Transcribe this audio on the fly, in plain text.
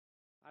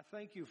I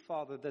thank you,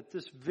 Father, that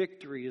this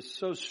victory is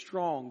so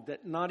strong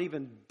that not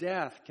even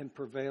death can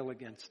prevail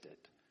against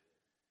it.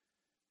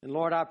 And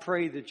Lord, I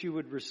pray that you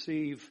would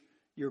receive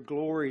your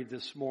glory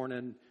this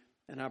morning,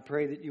 and I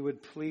pray that you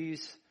would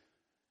please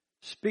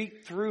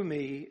speak through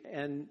me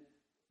and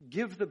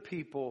give the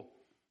people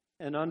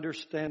an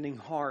understanding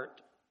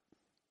heart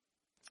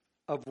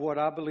of what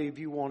I believe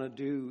you want to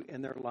do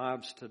in their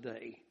lives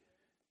today.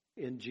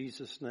 In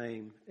Jesus'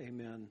 name,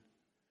 amen.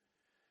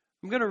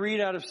 I'm going to read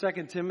out of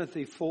 2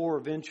 Timothy 4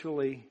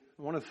 eventually.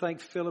 I want to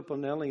thank Philip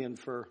O'Neill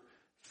for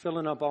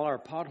filling up all our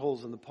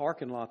potholes in the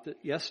parking lot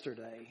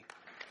yesterday.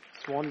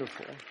 It's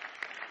wonderful.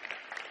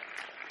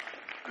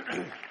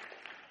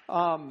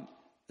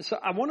 So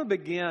I want to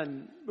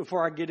begin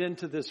before I get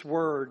into this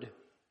word,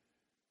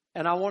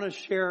 and I want to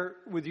share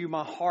with you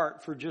my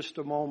heart for just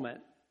a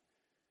moment.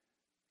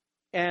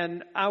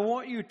 And I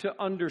want you to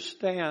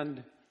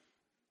understand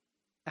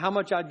how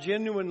much I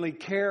genuinely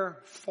care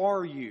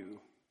for you.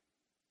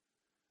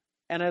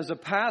 And as a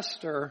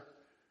pastor,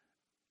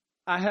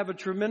 I have a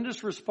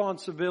tremendous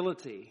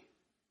responsibility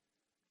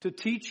to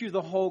teach you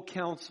the whole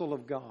counsel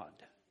of God.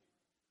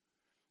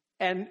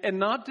 And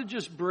not to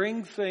just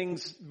bring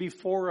things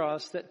before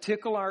us that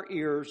tickle our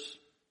ears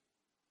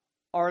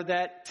or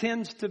that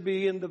tends to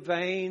be in the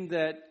vein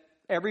that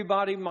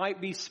everybody might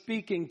be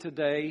speaking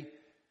today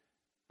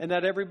and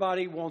that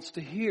everybody wants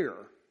to hear.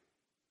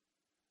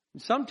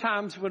 And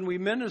sometimes when we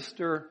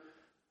minister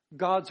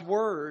God's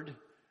word,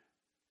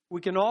 we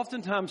can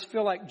oftentimes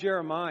feel like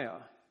Jeremiah,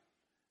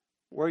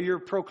 where you're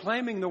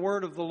proclaiming the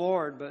word of the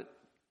Lord, but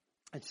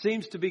it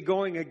seems to be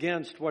going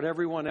against what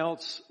everyone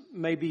else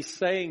may be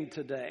saying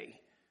today.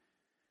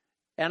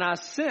 And I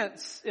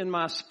sense in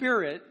my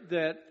spirit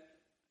that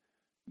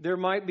there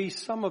might be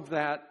some of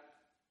that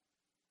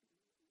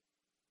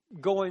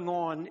going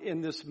on in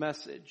this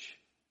message.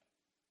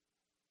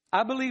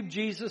 I believe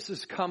Jesus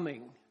is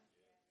coming.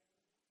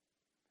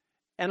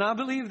 And I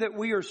believe that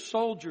we are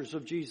soldiers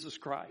of Jesus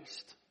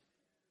Christ.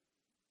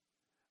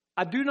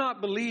 I do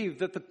not believe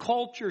that the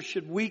culture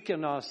should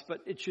weaken us,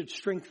 but it should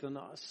strengthen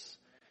us.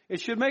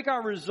 It should make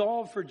our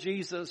resolve for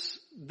Jesus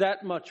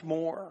that much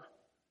more.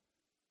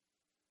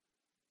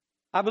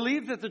 I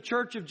believe that the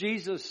Church of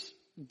Jesus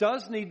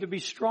does need to be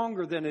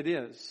stronger than it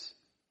is.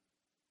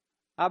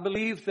 I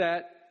believe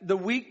that the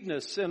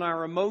weakness in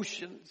our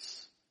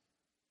emotions,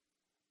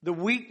 the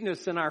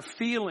weakness in our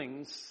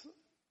feelings,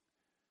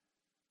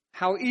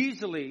 how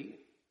easily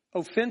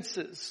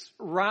offenses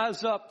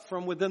rise up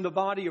from within the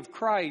body of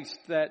Christ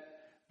that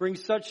bring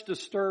such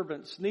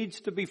disturbance needs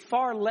to be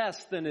far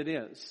less than it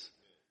is.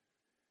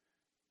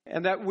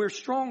 And that we're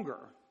stronger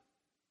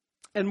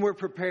and we're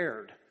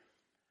prepared.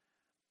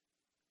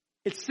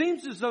 It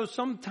seems as though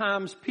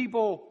sometimes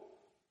people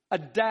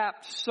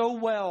adapt so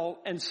well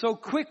and so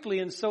quickly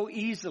and so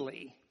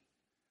easily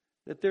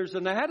that there's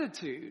an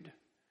attitude,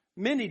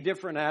 many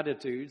different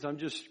attitudes. I'm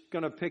just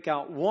going to pick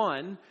out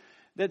one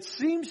that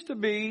seems to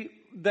be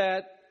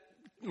that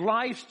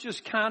life's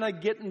just kind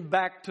of getting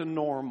back to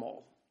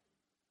normal.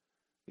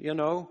 You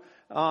know,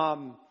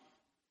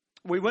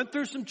 we went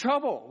through some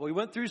trouble. We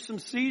went through some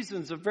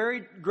seasons of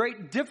very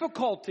great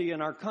difficulty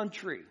in our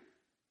country.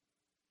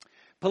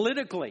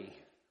 Politically,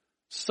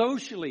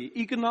 socially,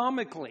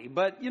 economically.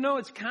 But, you know,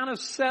 it's kind of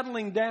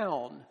settling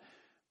down.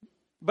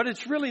 But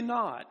it's really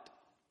not.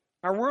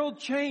 Our world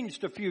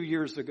changed a few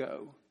years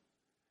ago.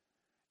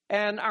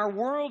 And our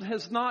world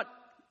has not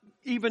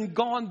even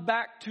gone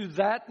back to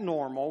that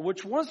normal,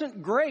 which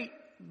wasn't great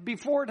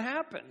before it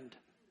happened.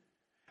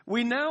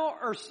 We now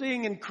are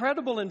seeing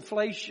incredible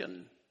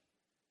inflation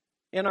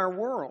in our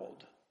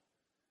world.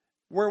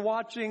 We're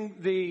watching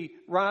the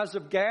rise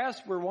of gas.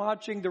 We're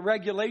watching the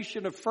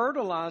regulation of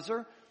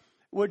fertilizer,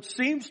 which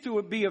seems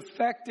to be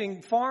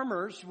affecting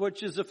farmers,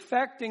 which is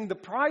affecting the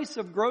price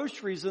of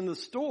groceries in the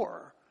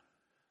store.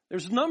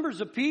 There's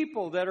numbers of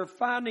people that are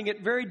finding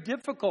it very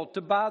difficult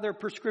to buy their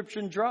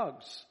prescription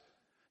drugs.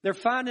 They're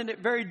finding it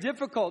very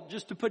difficult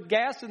just to put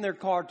gas in their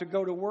car to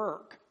go to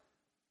work.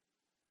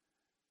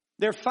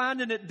 They're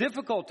finding it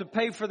difficult to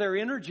pay for their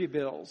energy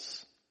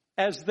bills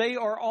as they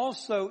are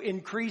also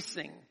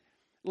increasing.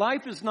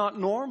 Life is not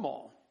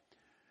normal.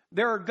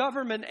 There are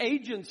government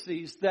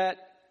agencies that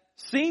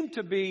seem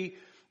to be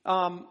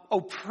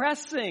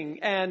oppressing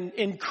and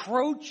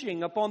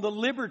encroaching upon the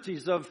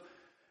liberties of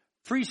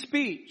free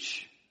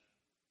speech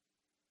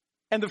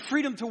and the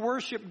freedom to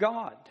worship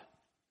God.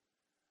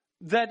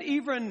 That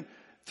even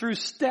through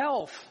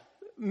stealth,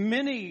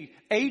 many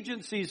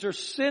agencies are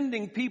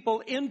sending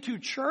people into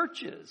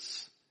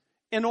churches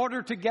in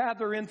order to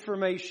gather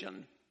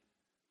information.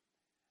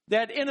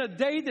 That in a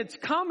day that's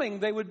coming,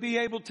 they would be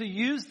able to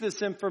use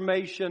this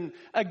information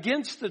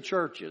against the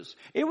churches.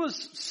 It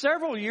was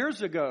several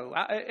years ago.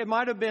 It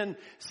might have been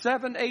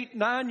 7, 8,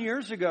 9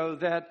 years ago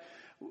that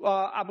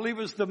I believe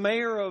it was the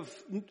mayor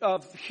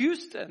of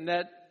Houston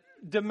that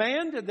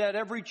demanded that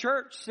every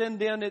church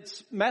send in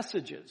its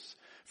messages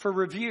for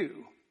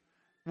review,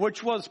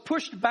 which was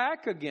pushed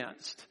back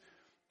against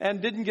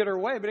and didn't get her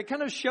way. But it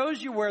kind of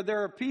shows you where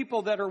there are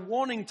people that are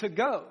wanting to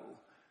go.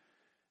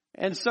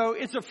 And so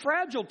it's a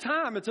fragile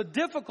time. It's a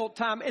difficult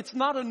time. It's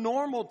not a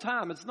normal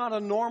time. It's not a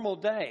normal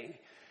day.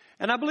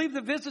 And I believe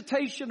the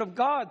visitation of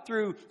God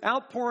through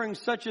outpourings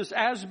such as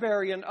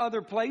Asbury and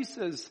other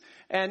places,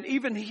 and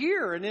even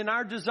here and in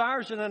our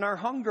desires and in our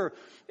hunger,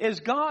 is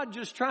God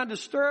just trying to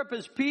stir up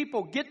His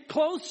people. Get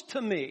close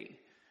to me.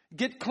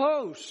 Get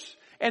close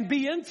and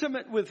be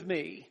intimate with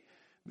me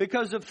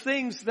because of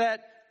things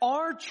that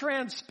are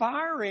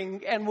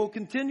transpiring and will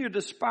continue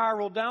to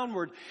spiral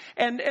downward.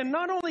 And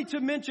not only to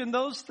mention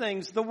those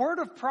things, the word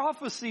of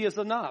prophecy is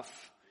enough.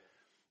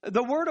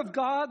 The word of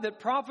God that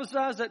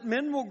prophesies that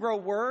men will grow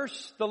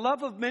worse, the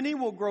love of many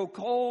will grow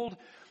cold,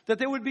 that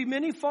there would be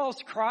many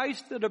false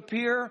Christs that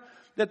appear,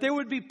 that there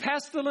would be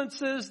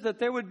pestilences, that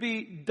there would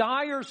be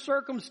dire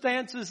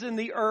circumstances in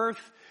the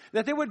earth,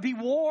 that there would be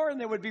war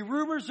and there would be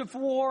rumors of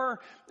war.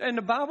 And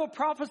the Bible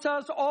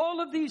prophesies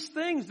all of these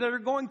things that are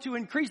going to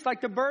increase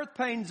like the birth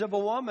pains of a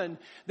woman.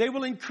 They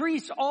will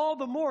increase all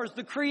the more as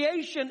the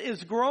creation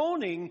is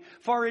groaning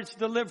for its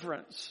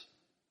deliverance.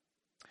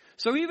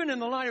 So even in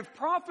the light of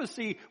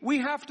prophecy, we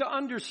have to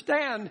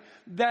understand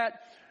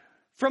that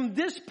from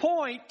this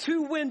point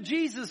to when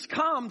Jesus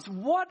comes,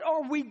 what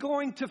are we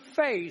going to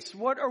face?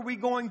 What are we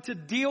going to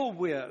deal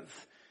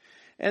with?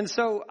 And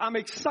so I'm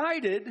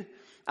excited.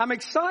 I'm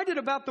excited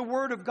about the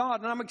Word of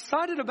God, and I'm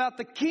excited about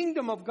the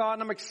kingdom of God,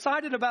 and I'm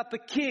excited about the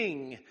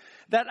King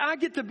that I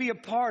get to be a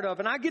part of,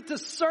 and I get to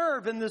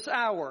serve in this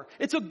hour.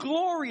 It's a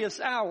glorious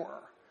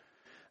hour.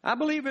 I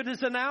believe it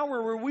is an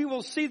hour where we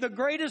will see the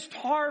greatest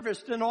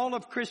harvest in all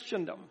of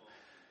Christendom.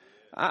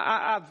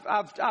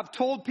 I've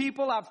told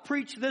people, I've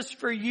preached this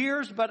for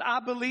years, but I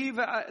believe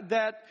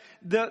that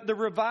the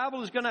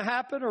revival is going to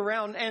happen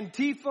around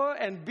Antifa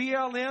and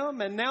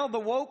BLM and now the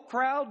woke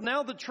crowd,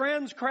 now the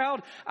trans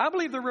crowd. I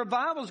believe the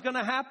revival is going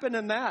to happen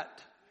in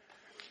that.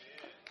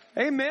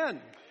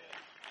 Amen.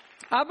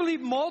 I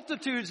believe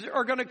multitudes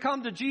are going to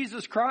come to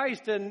Jesus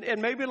Christ,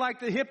 and maybe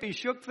like the hippies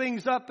shook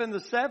things up in the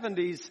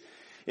 70s,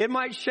 it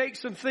might shake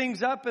some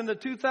things up in the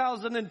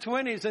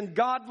 2020s, and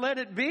God let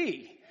it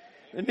be.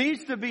 There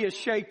needs to be a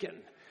shaking.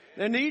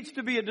 There needs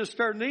to be a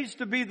disturbance. There needs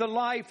to be the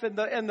life and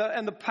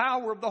the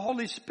power of the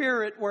Holy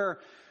Spirit, where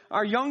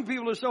our young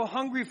people are so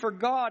hungry for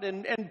God,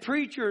 and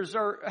preachers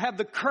have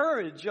the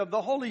courage of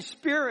the Holy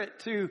Spirit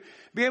to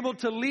be able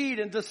to lead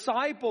and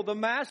disciple the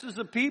masses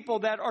of people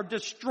that are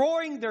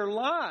destroying their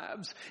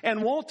lives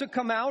and want to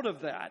come out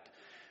of that.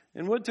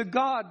 And would to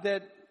God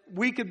that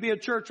we could be a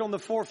church on the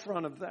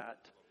forefront of that,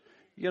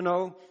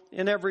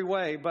 in every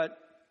way. But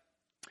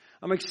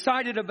I'm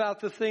excited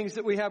about the things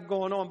that we have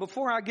going on.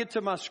 Before I get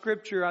to my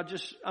scripture,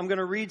 I'm going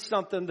to read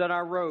something that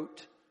I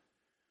wrote.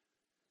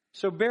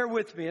 So bear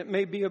with me. It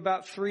may be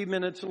about 3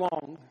 minutes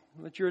long.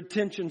 Let your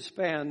attention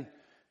span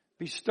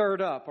be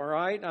stirred up, all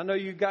right? I know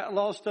you got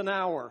lost an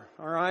hour,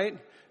 all right?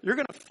 You're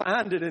going to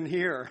find it in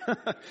here.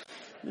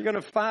 You're going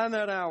to find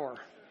that hour.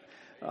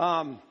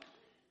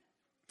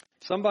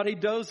 Somebody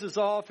dozes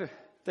off.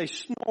 They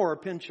snore,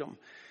 pinch them.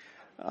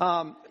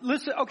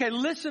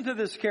 Listen to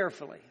this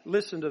carefully.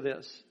 Listen to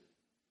this.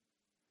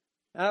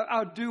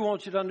 I do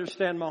want you to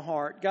understand my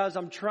heart. Guys,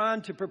 I'm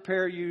trying to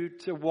prepare you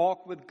to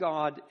walk with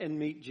God and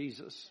meet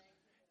Jesus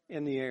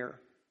in the air.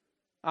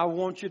 I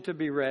want you to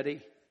be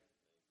ready.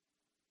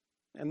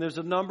 And there's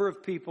a number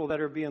of people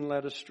that are being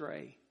led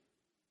astray.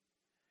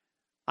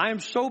 I am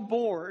so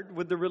bored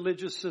with the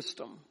religious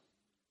system.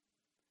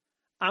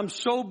 I'm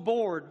so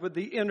bored with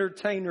the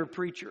entertainer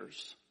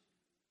preachers,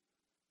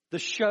 the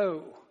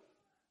show,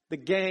 the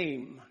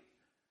game.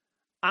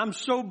 I'm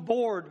so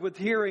bored with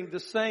hearing the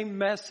same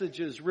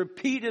messages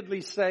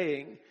repeatedly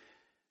saying,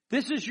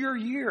 this is your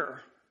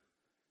year.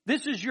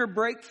 This is your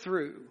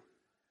breakthrough.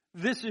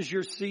 This is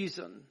your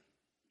season.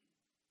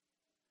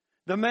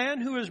 The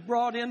man who is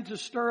brought in to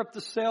stir up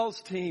the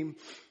sales team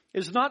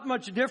is not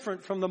much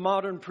different from the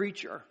modern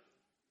preacher.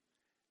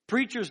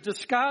 Preachers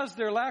disguise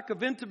their lack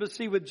of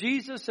intimacy with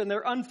Jesus and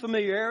their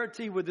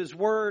unfamiliarity with His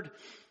Word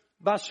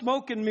by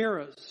smoke and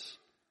mirrors.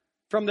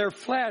 From their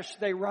flesh,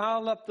 they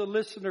rile up the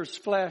listener's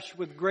flesh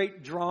with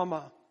great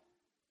drama.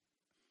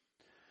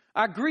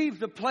 I grieve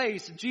the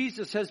place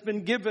Jesus has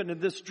been given in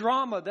this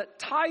drama that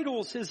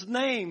titles His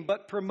name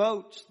but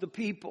promotes the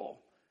people.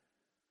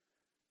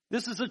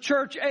 This is a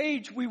church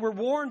age we were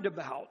warned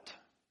about.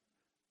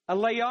 A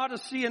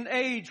Laodicean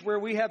age where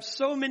we have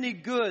so many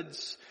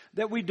goods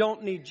that we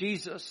don't need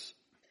Jesus.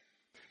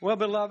 Well,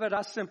 beloved,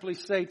 I simply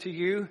say to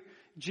you,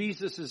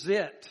 Jesus is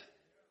it.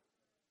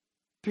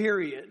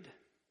 Period.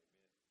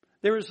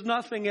 There is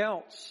nothing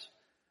else.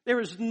 There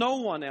is no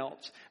one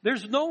else.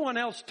 There's no one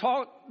else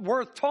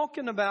worth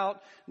talking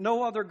about,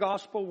 no other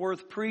gospel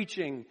worth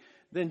preaching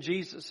than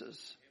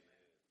Jesus's.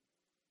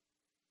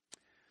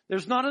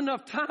 There's not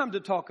enough time to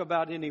talk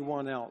about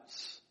anyone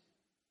else,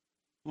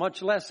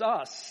 much less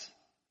us.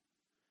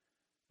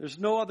 There's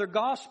no other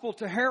gospel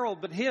to herald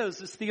but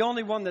His. It's the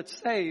only one that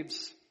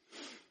saves.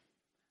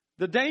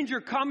 The danger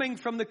coming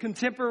from the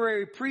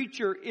contemporary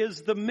preacher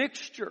is the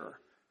mixture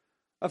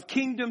of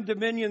kingdom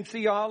dominion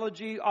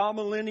theology,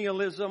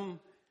 amillennialism,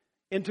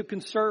 into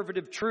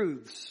conservative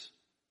truths.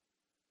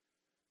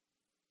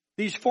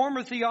 These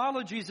former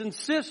theologies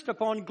insist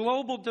upon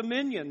global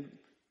dominion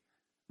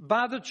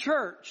by the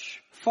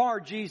church for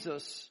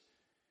Jesus.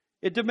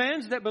 It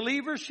demands that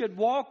believers should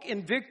walk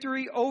in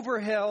victory over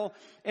hell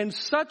in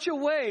such a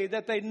way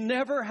that they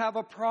never have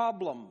a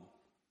problem.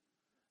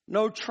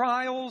 No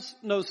trials,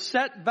 no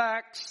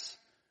setbacks,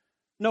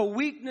 no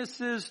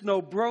weaknesses,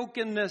 no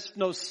brokenness,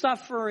 no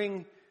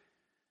suffering.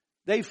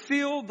 They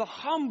feel the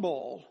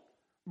humble,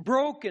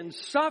 broken,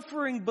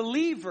 suffering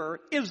believer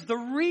is the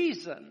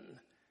reason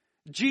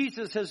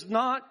Jesus has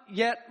not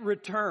yet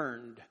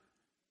returned.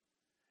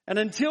 And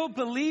until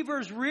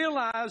believers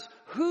realize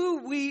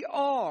who we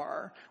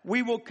are,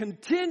 we will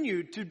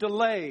continue to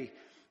delay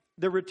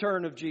the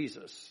return of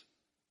Jesus.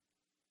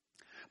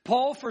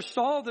 Paul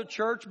foresaw the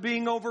church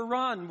being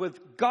overrun with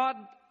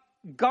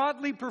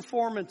godly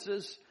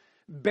performances,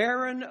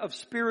 barren of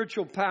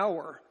spiritual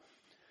power.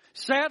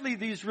 Sadly,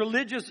 these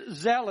religious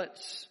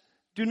zealots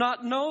do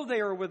not know they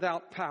are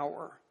without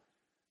power.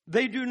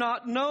 They do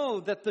not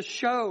know that the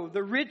show,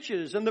 the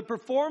riches, and the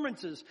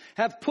performances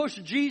have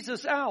pushed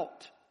Jesus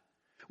out.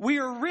 We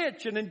are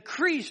rich and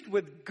increased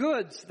with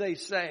goods, they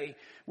say.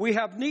 We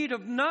have need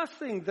of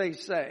nothing, they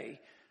say.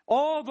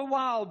 All the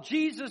while,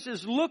 Jesus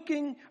is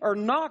looking or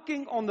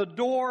knocking on the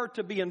door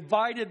to be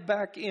invited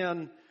back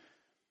in.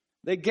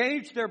 They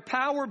gauge their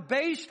power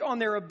based on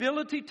their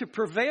ability to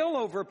prevail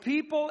over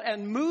people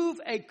and move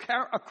a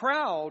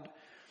crowd,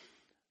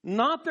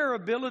 not their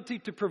ability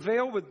to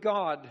prevail with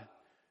God,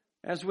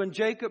 as when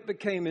Jacob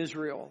became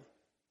Israel.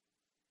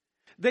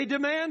 They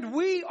demand,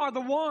 we are the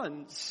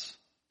ones.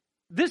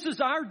 This is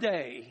our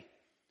day.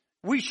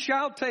 We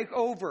shall take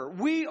over.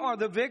 We are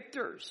the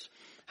victors.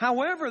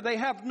 However, they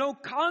have no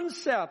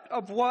concept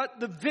of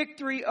what the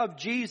victory of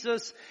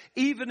Jesus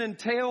even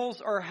entails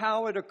or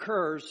how it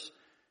occurs.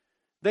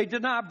 They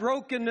deny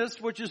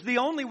brokenness, which is the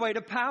only way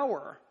to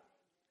power.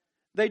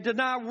 They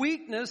deny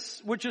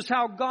weakness, which is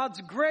how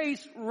God's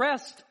grace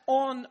rests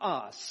on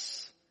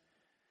us.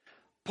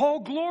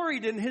 Paul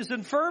gloried in his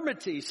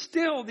infirmity.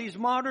 Still, these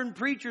modern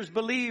preachers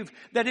believe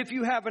that if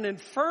you have an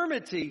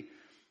infirmity,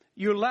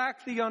 you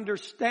lack the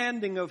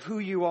understanding of who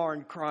you are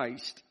in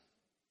Christ.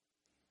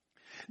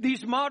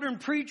 These modern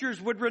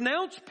preachers would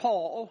renounce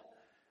Paul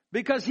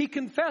because he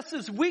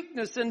confesses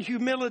weakness and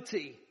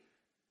humility.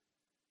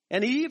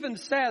 And he even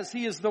says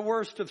he is the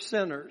worst of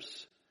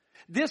sinners.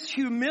 This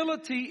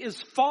humility is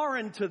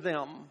foreign to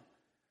them.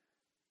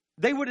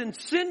 They would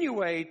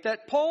insinuate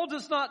that Paul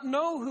does not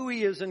know who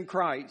he is in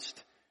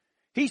Christ.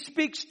 He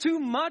speaks too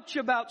much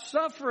about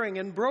suffering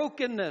and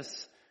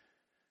brokenness.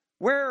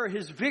 Where are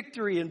his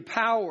victory and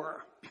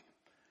power?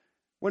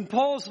 When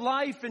Paul's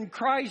life in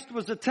Christ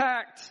was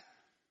attacked,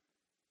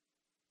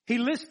 he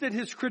listed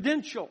his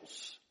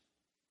credentials.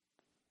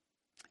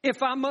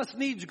 If I must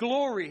needs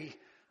glory,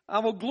 I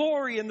will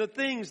glory in the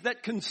things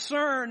that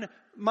concern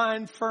my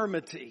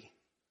infirmity.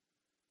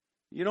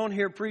 You don't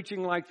hear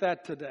preaching like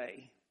that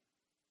today.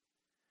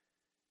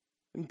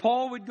 And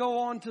Paul would go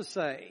on to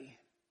say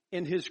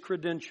in his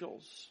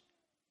credentials,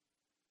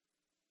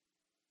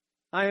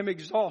 I am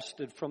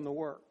exhausted from the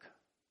work.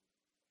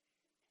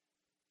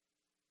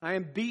 I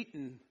am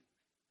beaten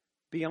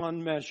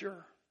beyond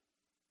measure.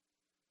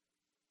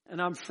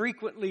 And I'm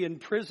frequently in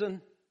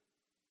prison.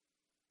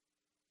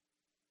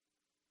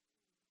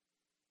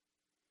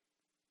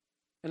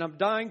 And I'm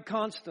dying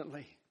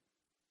constantly.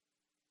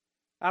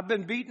 I've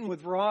been beaten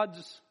with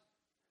rods,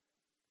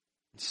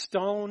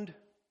 stoned.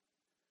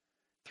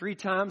 3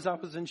 times I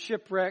was in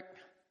shipwreck.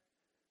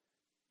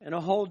 And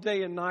a whole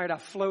day and night I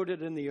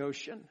floated in the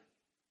ocean.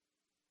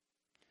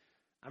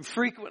 I'm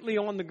frequently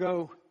on the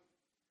go.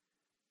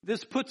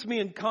 This puts me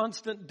in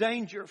constant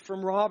danger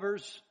from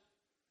robbers,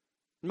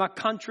 my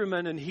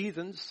countrymen and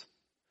heathens.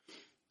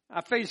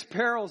 I face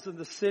perils in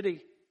the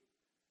city,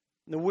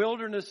 in the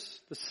wilderness,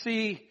 the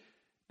sea,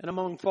 and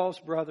among false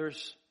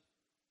brothers.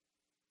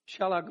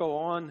 Shall I go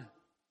on?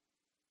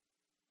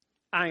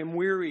 I am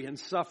weary and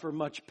suffer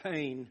much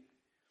pain.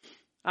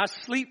 I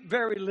sleep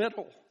very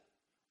little.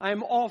 I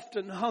am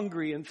often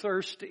hungry and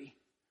thirsty.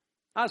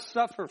 I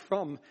suffer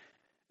from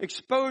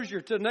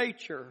exposure to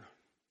nature,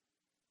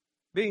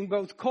 being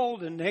both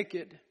cold and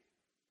naked.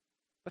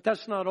 But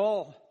that's not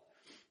all.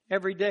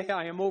 Every day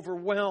I am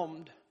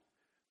overwhelmed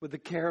with the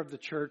care of the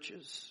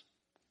churches.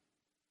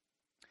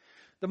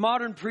 The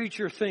modern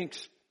preacher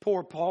thinks,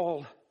 poor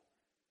Paul,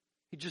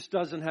 he just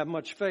doesn't have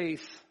much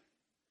faith.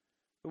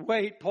 But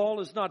wait, Paul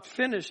is not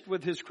finished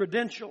with his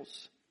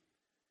credentials.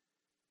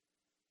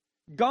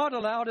 God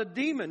allowed a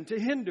demon to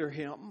hinder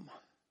him.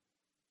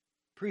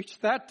 Preach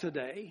that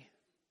today.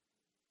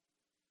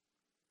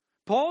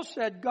 Paul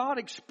said God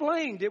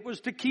explained it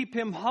was to keep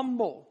him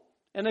humble.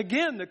 And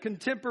again, the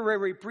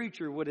contemporary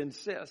preacher would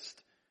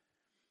insist.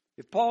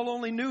 If Paul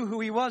only knew who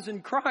he was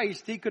in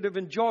Christ, he could have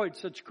enjoyed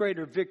such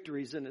greater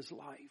victories in his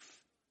life.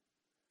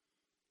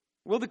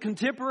 Will the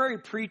contemporary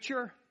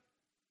preacher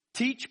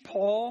teach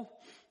Paul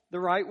the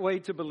right way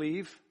to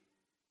believe?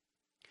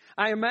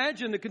 I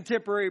imagine the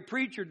contemporary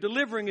preacher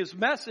delivering his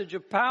message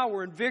of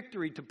power and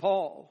victory to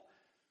Paul.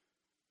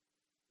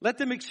 Let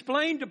them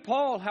explain to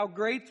Paul how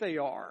great they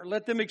are.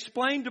 Let them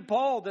explain to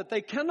Paul that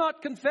they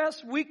cannot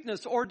confess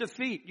weakness or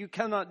defeat. You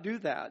cannot do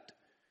that.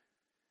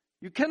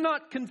 You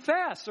cannot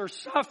confess or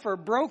suffer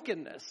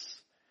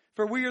brokenness.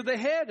 For we are the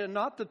head and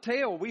not the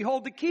tail. We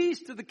hold the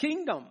keys to the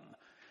kingdom.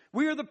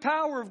 We are the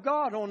power of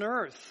God on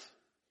earth.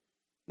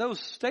 Those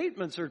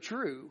statements are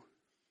true.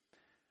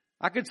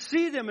 I could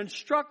see them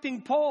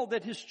instructing Paul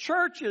that his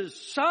churches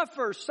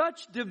suffer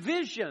such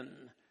division,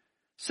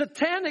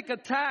 satanic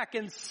attack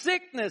and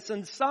sickness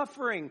and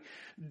suffering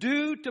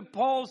due to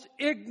Paul's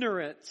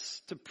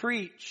ignorance to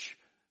preach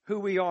who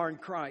we are in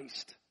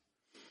Christ.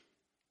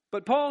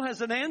 But Paul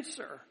has an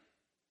answer.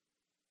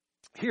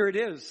 Here it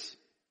is.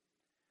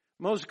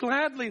 Most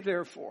gladly,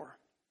 therefore,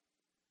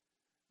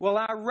 will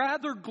I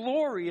rather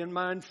glory in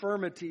my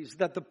infirmities,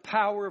 that the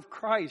power of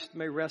Christ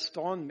may rest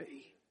on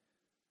me.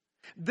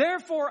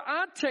 Therefore,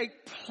 I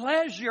take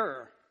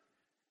pleasure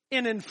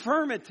in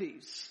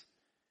infirmities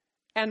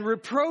and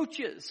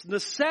reproaches,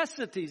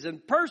 necessities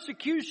and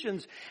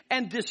persecutions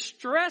and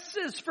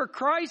distresses for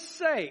Christ's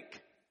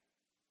sake.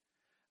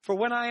 For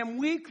when I am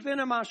weak,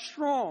 then am I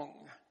strong.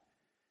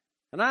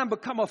 And I am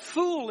become a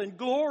fool in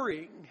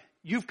glorying.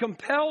 You've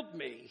compelled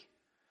me.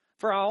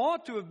 For I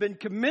ought to have been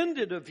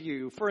commended of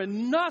you. For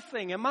in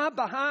nothing am I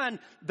behind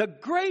the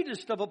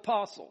greatest of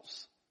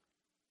apostles,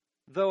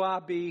 though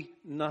I be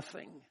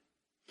nothing.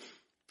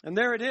 And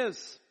there it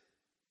is.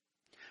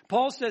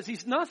 Paul says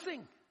he's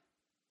nothing.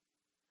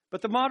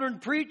 But the modern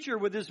preacher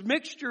with his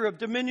mixture of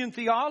dominion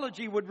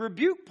theology would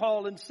rebuke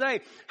Paul and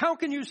say, how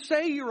can you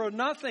say you're a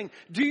nothing?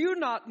 Do you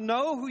not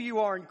know who you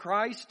are in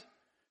Christ?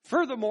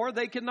 Furthermore,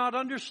 they cannot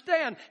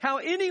understand how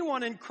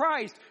anyone in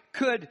Christ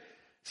could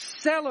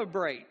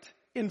celebrate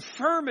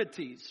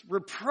infirmities,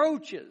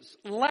 reproaches,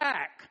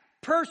 lack,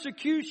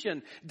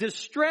 persecution,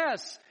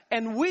 distress,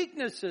 and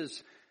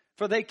weaknesses,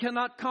 for they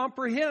cannot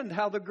comprehend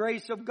how the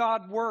grace of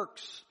God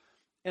works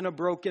in a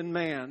broken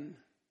man.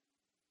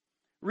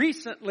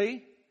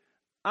 Recently,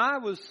 I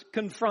was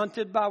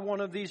confronted by one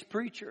of these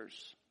preachers.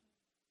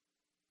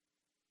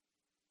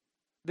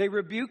 They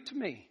rebuked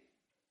me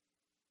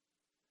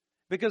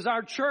because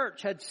our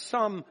church had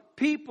some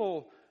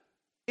people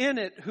in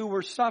it who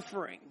were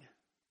suffering.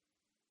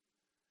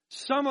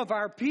 Some of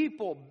our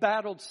people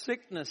battled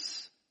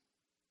sickness.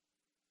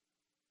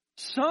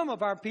 Some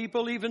of our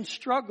people even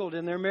struggled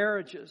in their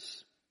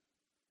marriages.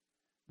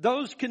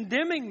 Those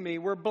condemning me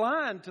were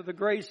blind to the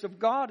grace of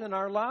God in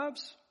our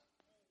lives,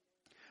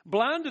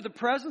 blind to the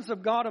presence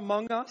of God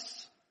among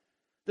us,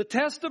 the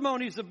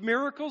testimonies of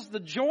miracles, the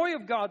joy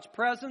of God's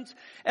presence,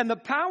 and the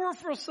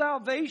powerful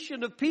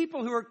salvation of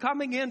people who are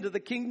coming into the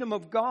kingdom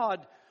of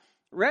God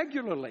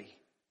regularly.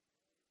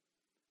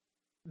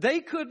 They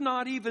could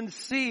not even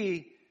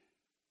see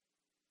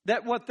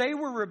that what they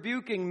were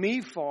rebuking me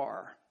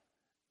for,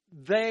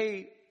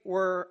 they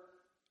were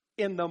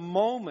in the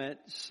moment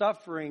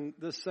suffering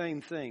the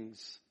same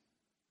things.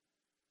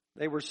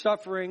 They were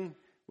suffering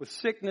with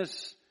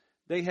sickness.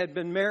 They had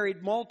been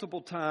married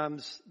multiple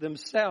times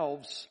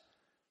themselves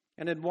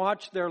and had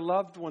watched their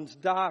loved ones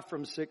die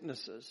from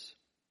sicknesses.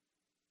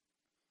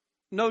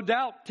 No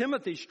doubt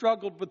Timothy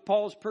struggled with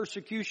Paul's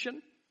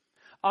persecution.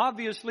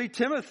 Obviously,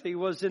 Timothy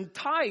was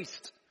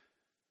enticed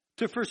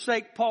to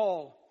forsake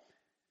Paul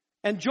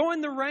and join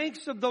the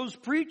ranks of those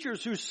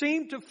preachers who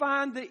seemed to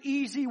find the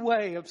easy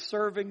way of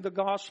serving the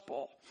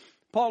gospel.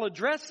 Paul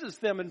addresses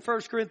them in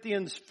 1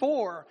 Corinthians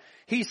 4.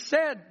 He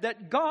said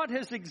that God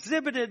has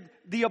exhibited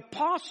the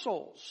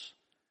apostles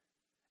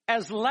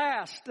as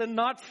last and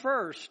not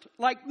first,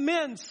 like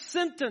men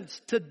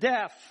sentenced to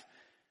death.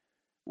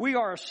 We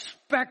are a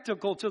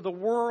spectacle to the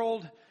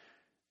world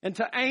and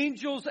to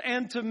angels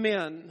and to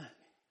men.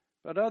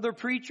 But other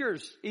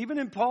preachers, even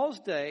in Paul's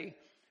day,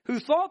 who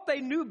thought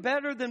they knew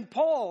better than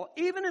Paul,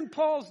 even in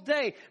Paul's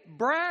day,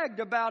 bragged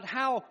about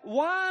how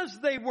wise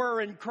they were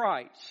in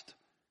Christ.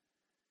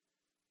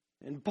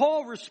 And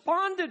Paul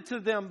responded to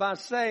them by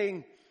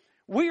saying,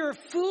 we are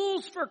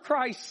fools for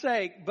Christ's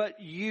sake, but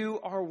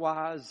you are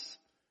wise.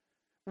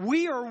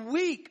 We are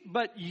weak,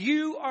 but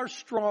you are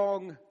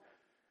strong.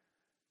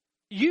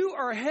 You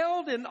are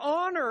held in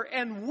honor,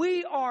 and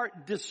we are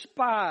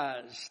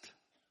despised.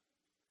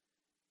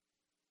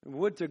 And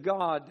would to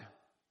God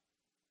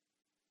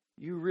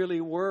you really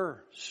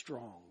were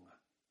strong,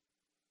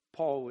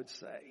 Paul would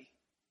say.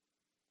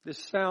 This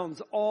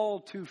sounds all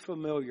too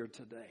familiar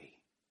today.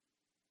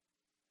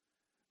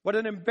 What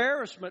an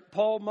embarrassment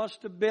Paul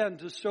must have been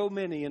to so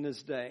many in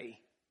his day.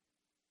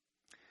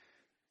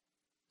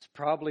 It's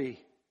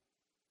probably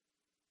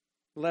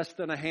less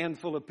than a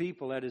handful of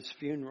people at his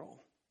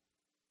funeral.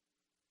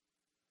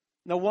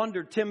 No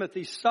wonder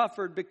Timothy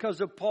suffered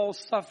because of Paul's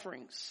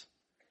sufferings.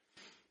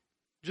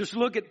 Just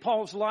look at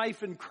Paul's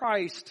life in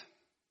Christ.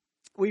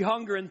 We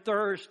hunger and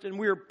thirst, and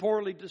we are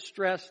poorly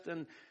distressed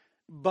and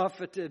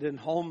buffeted and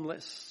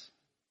homeless.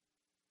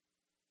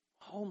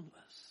 Homeless.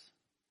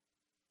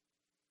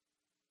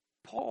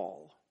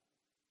 Paul.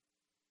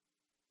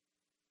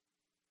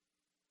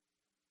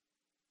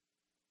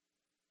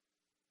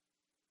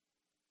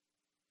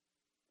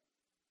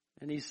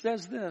 And he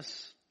says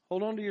this,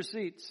 Hold on to your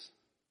seats.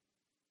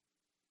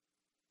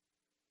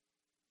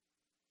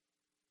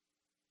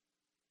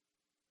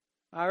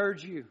 I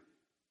urge you,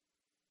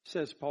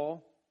 says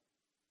Paul,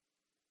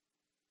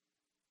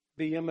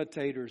 be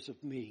imitators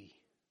of me.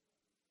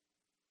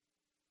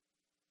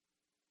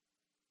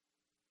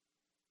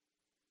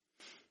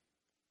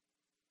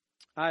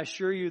 I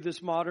assure you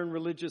this modern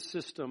religious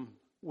system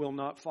will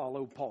not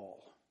follow Paul.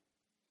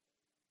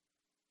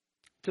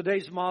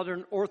 Today's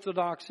modern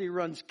orthodoxy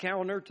runs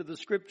counter to the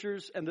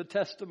scriptures and the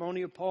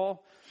testimony of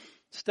Paul.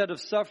 Instead of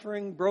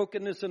suffering,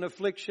 brokenness, and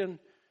affliction,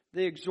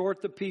 they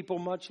exhort the people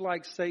much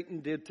like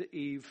Satan did to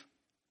Eve.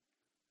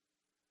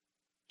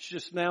 It's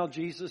just now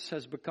Jesus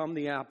has become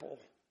the apple.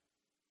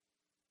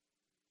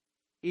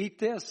 Eat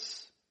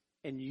this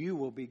and you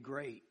will be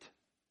great.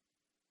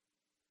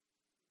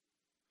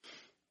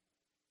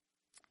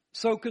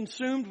 So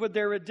consumed with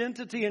their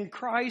identity in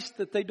Christ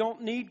that they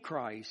don't need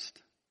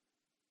Christ.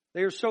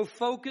 They are so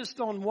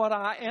focused on what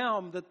I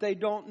am that they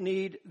don't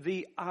need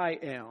the I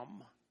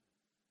am.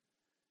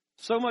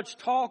 So much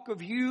talk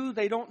of you,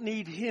 they don't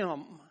need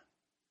Him.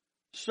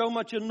 So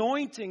much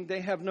anointing,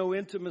 they have no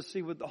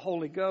intimacy with the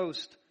Holy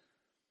Ghost.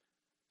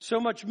 So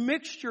much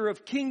mixture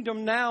of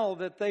kingdom now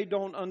that they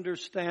don't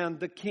understand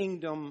the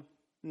kingdom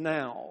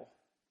now.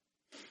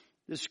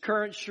 This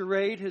current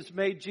charade has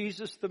made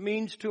Jesus the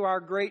means to our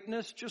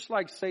greatness, just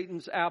like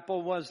Satan's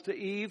apple was to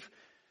Eve.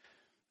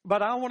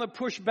 But I want to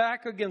push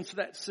back against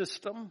that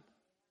system.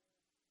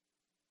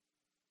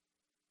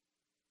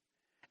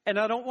 And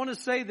I don't want to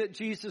say that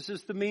Jesus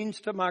is the means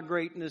to my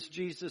greatness.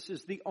 Jesus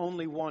is the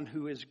only one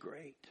who is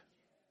great.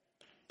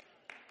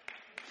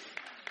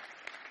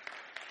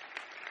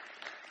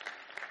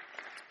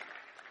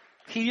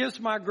 He is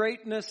my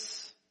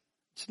greatness.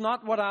 It's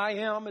not what I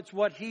am, it's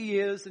what He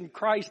is. And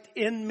Christ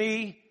in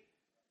me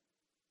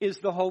is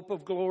the hope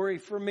of glory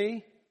for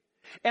me.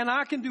 And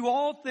I can do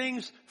all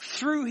things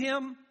through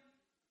Him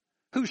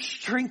who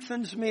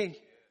strengthens me.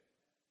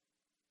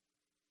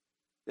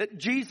 That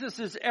Jesus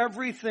is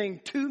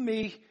everything to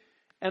me,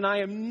 and I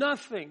am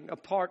nothing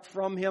apart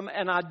from Him,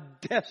 and I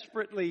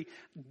desperately,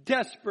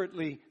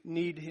 desperately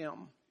need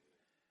Him.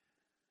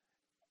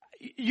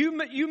 You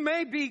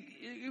may be,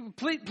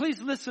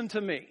 please listen to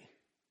me.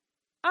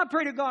 I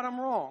pray to God I'm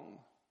wrong.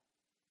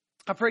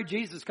 I pray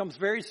Jesus comes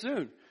very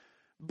soon.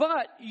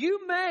 But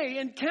you may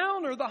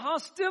encounter the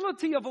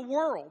hostility of a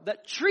world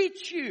that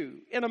treats you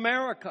in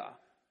America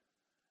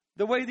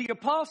the way the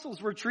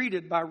apostles were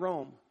treated by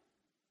Rome.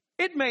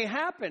 It may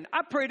happen.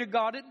 I pray to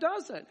God it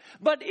doesn't.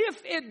 But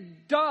if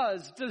it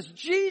does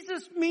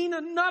Jesus mean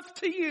enough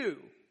to you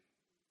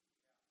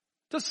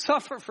to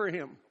suffer for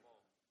Him?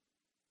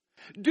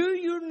 Do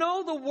you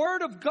know the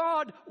Word of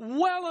God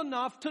well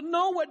enough to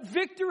know what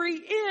victory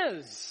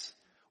is?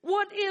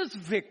 What is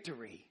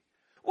victory?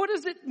 What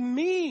does it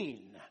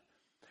mean?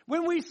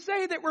 When we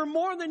say that we're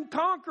more than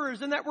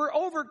conquerors and that we're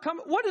overcome,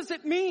 what does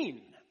it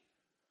mean?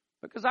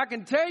 Because I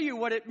can tell you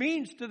what it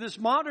means to this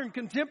modern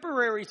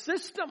contemporary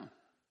system.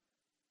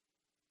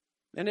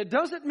 And it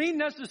doesn't mean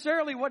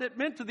necessarily what it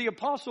meant to the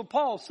Apostle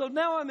Paul. So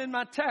now I'm in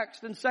my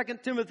text in 2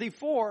 Timothy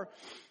 4.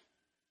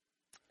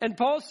 And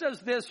Paul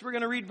says this, we're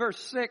going to read verse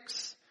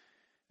 6,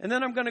 and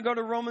then I'm going to go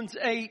to Romans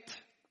 8.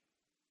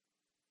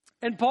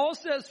 And Paul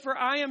says, for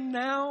I am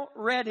now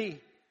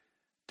ready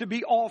to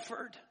be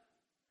offered,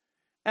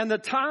 and the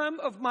time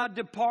of my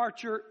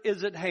departure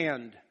is at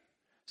hand.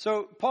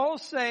 So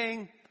Paul's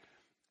saying,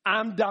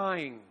 I'm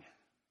dying.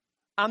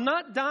 I'm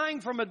not dying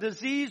from a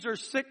disease or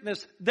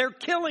sickness. They're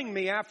killing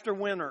me after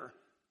winter.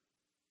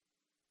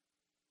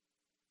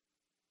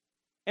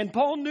 And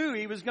Paul knew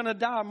he was going to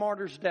die a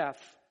martyr's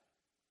death.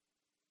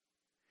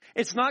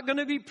 It's not going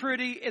to be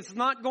pretty. It's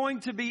not going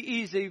to be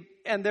easy.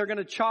 And they're going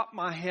to chop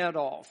my head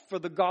off for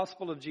the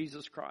gospel of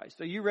Jesus Christ.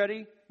 Are you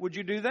ready? Would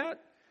you do that?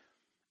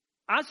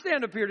 I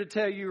stand up here to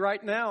tell you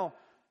right now,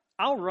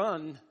 I'll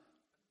run.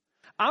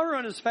 I'll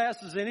run as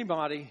fast as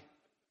anybody.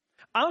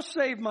 I'll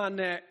save my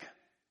neck.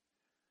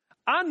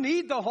 I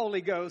need the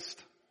Holy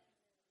Ghost.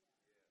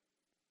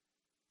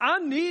 I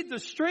need the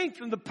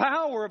strength and the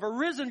power of a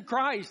risen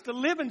Christ to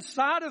live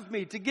inside of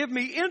me, to give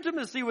me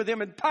intimacy with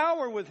Him and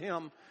power with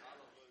Him.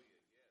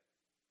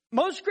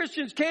 Most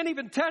Christians can't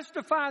even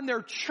testify in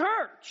their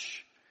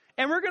church.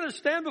 And we're going to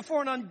stand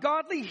before an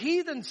ungodly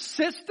heathen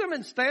system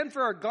and stand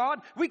for our God.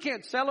 We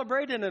can't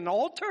celebrate in an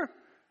altar.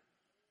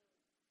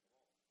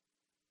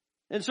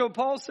 And so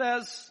Paul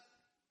says,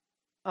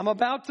 I'm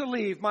about to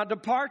leave. My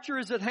departure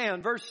is at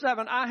hand. Verse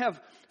 7, I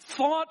have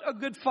fought a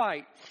good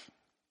fight.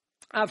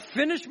 I've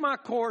finished my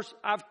course.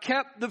 I've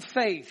kept the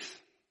faith.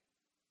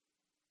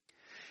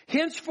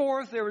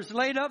 Henceforth there is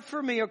laid up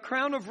for me a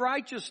crown of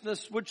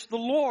righteousness, which the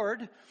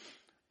Lord,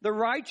 the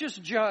righteous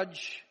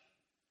judge,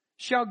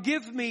 shall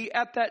give me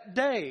at that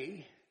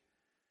day,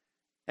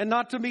 and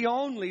not to me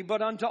only,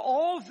 but unto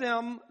all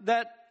them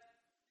that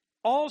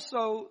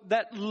also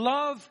that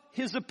love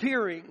His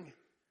appearing.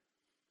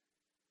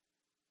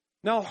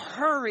 Now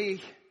hurry,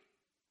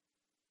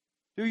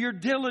 do your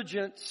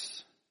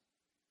diligence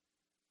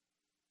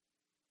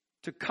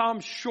to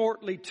come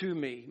shortly to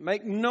me.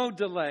 Make no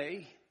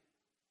delay.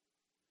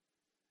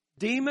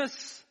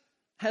 Demas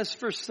has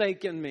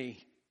forsaken me.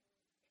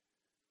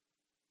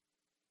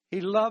 He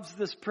loves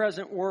this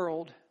present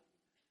world.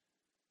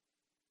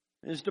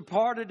 Is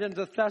departed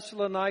into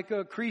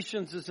Thessalonica.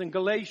 Crescens is in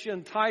Galatia,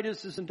 and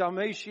Titus is in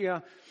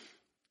Dalmatia.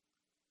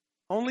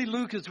 Only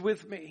Luke is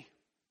with me.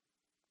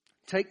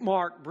 Take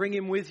Mark, bring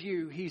him with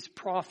you. He's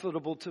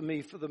profitable to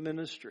me for the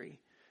ministry.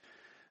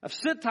 I've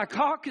sent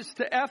Tychicus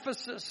to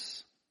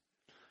Ephesus.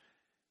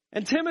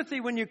 And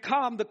Timothy, when you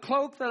come, the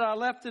cloak that I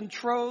left in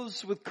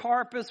Troas with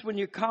Carpus, when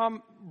you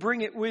come,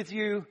 bring it with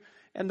you,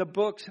 and the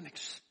books, and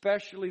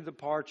especially the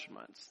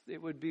parchments.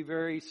 It would be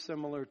very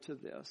similar to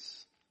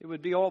this. It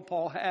would be all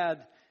Paul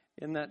had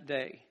in that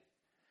day.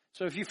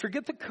 So if you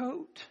forget the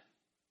coat,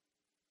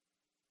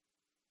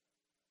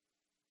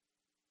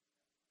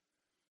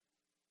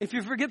 if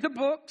you forget the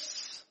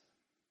books,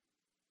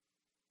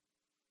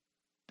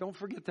 don't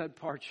forget that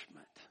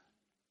parchment.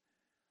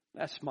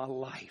 That's my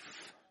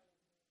life.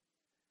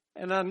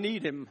 And I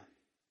need him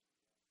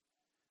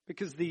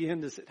because the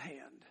end is at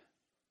hand.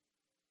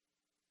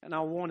 And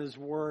I want his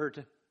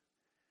word.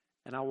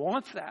 And I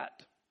want that.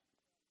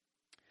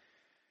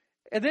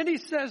 And then he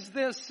says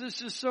this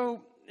is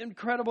so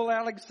incredible.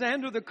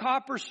 Alexander the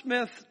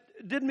coppersmith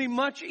did me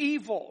much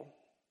evil.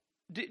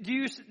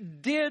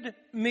 Did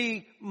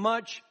me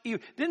much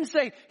evil. Didn't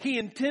say he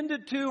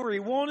intended to or he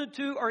wanted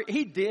to or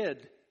he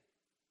did.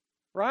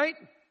 Right?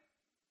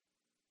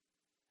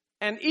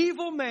 An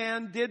evil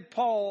man did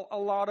Paul a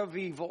lot of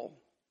evil.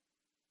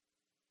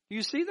 Do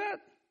you see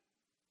that?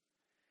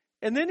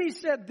 And then he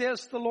said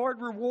this, the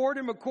Lord reward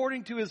him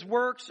according to his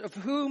works, of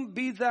whom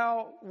be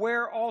thou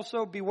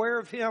also beware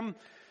of him.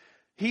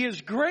 He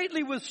has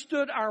greatly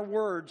withstood our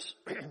words.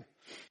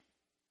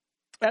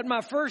 At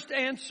my first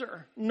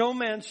answer, no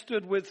man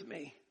stood with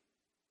me,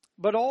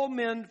 but all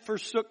men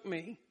forsook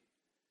me.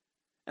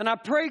 And I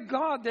pray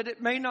God that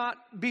it may not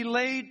be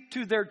laid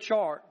to their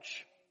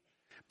charge.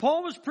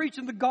 Paul was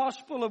preaching the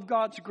gospel of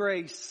God's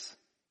grace.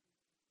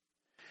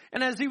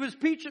 And as he was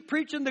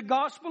preaching the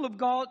gospel of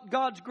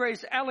God's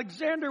grace,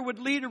 Alexander would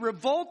lead a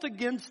revolt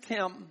against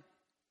him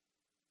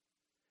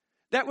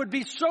that would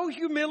be so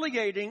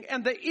humiliating,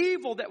 and the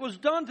evil that was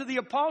done to the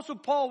Apostle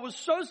Paul was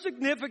so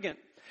significant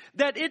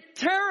that it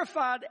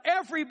terrified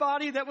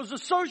everybody that was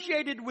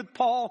associated with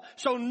Paul,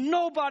 so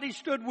nobody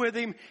stood with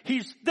him.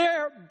 He's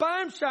there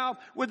by himself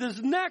with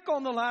his neck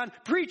on the line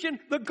preaching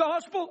the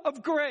gospel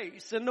of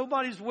grace, and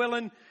nobody's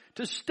willing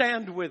to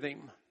stand with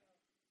him.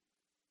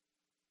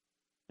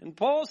 And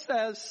Paul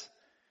says,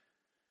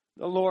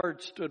 the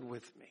Lord stood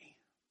with me.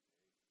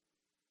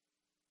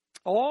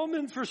 All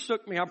men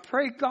forsook me. I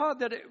pray God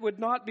that it would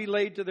not be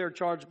laid to their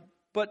charge.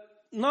 But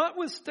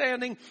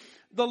notwithstanding,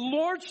 the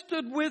Lord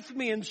stood with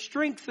me and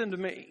strengthened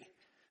me,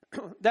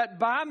 that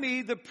by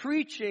me the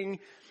preaching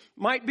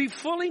might be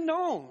fully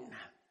known.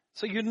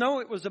 So you know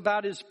it was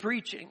about his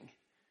preaching.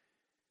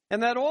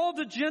 And that all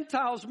the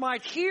Gentiles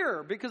might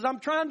hear, because I'm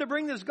trying to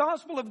bring this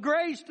gospel of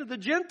grace to the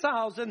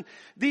Gentiles, and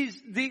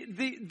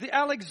the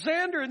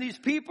Alexander and these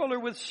people are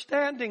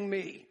withstanding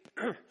me.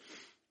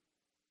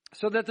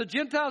 So that the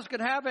Gentiles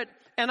could have it.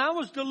 And I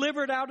was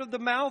delivered out of the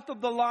mouth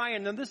of the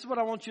lion. And this is what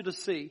I want you to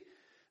see.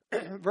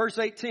 Verse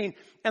 18.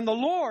 And the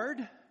Lord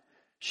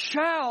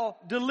shall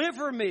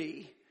deliver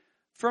me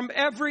from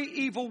every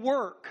evil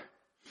work,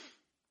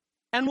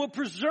 and will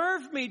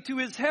preserve me to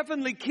his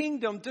heavenly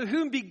kingdom, to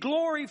whom be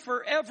glory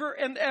forever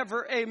and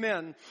ever.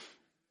 Amen.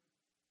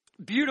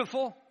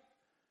 Beautiful.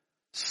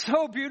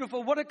 So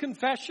beautiful. What a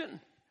confession.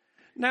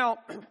 Now,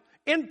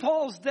 in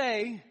Paul's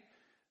day,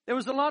 there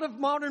was a lot of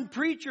modern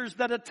preachers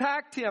that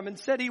attacked him and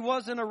said he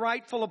wasn't a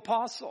rightful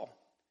apostle.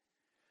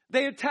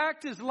 They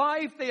attacked his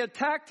life. They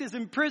attacked his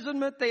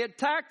imprisonment. They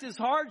attacked his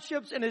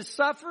hardships and his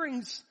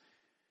sufferings.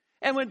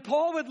 And when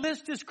Paul would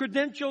list his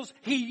credentials,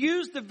 he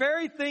used the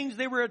very things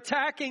they were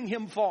attacking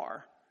him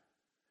for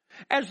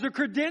as the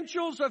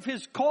credentials of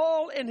his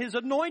call and his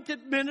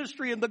anointed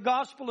ministry in the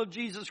gospel of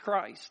Jesus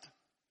Christ.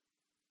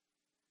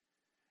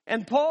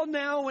 And Paul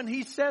now, when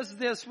he says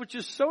this, which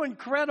is so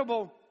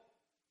incredible,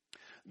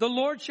 the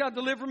Lord shall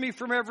deliver me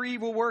from every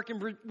evil work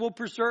and will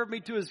preserve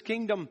me to his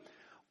kingdom.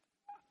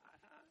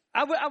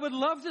 I would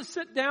love to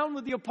sit down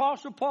with the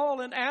Apostle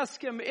Paul and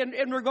ask him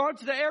in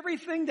regards to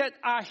everything that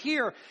I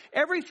hear,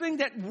 everything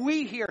that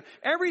we hear,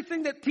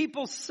 everything that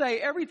people say,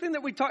 everything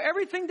that we talk,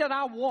 everything that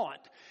I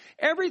want,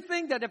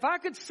 everything that if I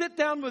could sit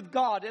down with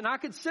God and I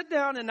could sit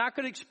down and I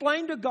could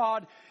explain to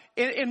God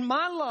in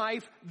my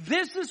life,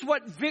 this is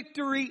what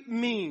victory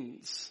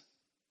means.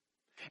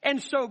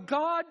 And so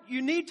God,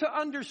 you need to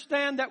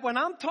understand that when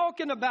I'm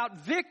talking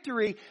about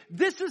victory,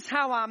 this is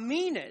how I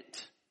mean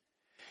it.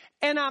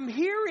 And I'm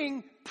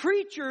hearing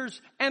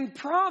preachers and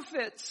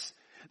prophets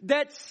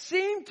that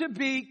seem to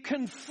be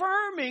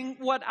confirming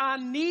what I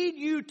need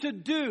you to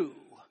do.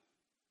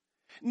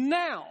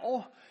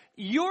 Now,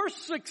 your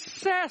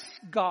success,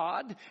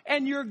 God,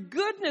 and your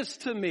goodness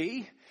to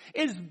me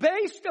is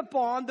based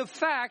upon the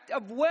fact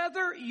of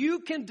whether you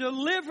can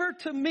deliver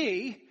to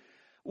me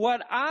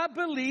what I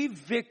believe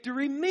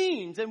victory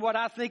means and what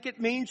I think it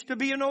means to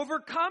be an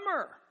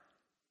overcomer.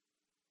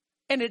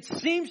 And it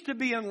seems to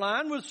be in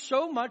line with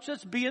so much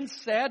that's being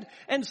said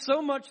and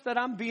so much that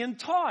I'm being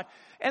taught.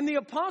 And the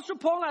Apostle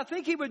Paul, I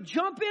think he would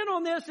jump in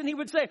on this and he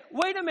would say,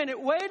 wait a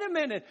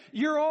minute,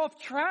 you're off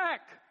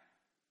track.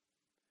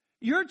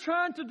 You're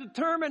trying to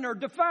determine or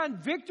define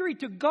victory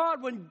to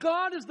God when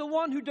God is the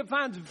one who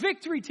defines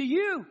victory to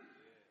you.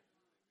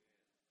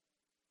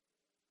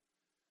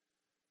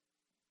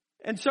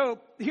 And so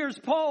here's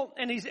Paul,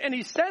 and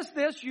he says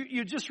this.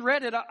 You just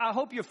read it. I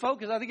hope you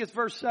focus. I think it's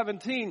verse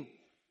 17.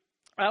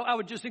 I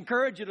would just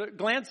encourage you to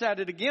glance at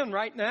it again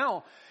right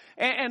now.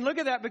 And look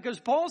at that, because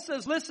Paul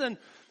says, listen,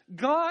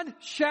 God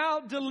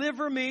shall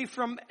deliver me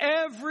from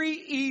every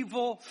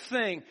evil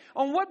thing.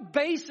 On what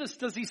basis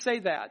does he say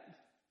that?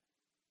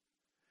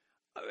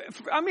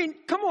 I mean,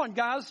 come on,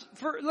 guys.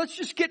 Let's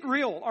just get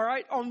real, all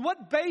right? On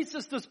what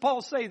basis does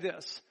Paul say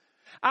this?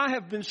 I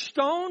have been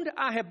stoned.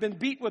 I have been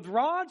beat with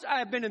rods. I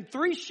have been in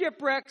 3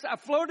 shipwrecks. I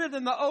floated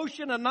in the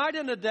ocean a night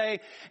and a day.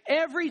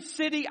 Every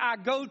city I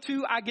go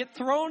to, I get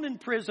thrown in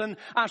prison.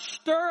 I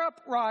stir up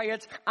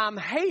riots. I'm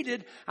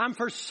hated. I'm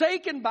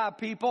forsaken by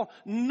people.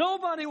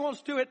 Nobody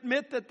wants to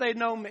admit that they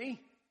know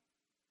me.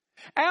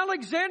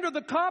 Alexander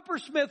the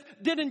coppersmith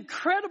did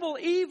incredible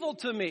evil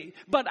to me,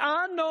 but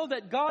I know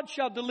that God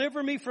shall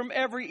deliver me from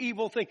every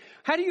evil thing.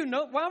 How do you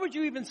know? Why would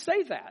you even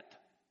say that?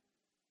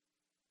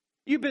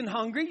 You've been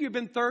hungry. You've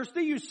been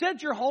thirsty. You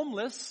said you're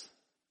homeless.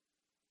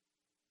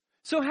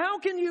 So how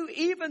can you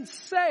even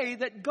say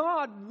that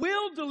God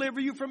will deliver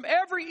you from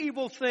every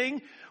evil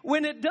thing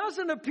when it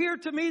doesn't appear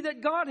to me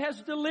that God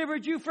has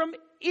delivered you from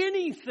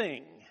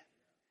anything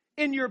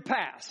in your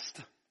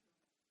past?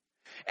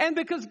 And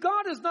because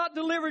God has not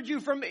delivered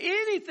you from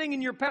anything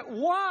in your past,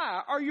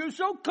 why are you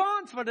so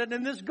confident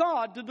in this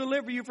God to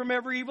deliver you from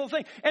every evil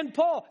thing? And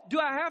Paul, do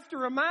I have to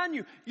remind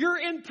you, you're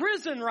in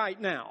prison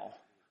right now.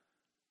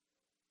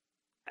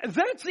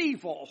 That's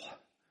evil.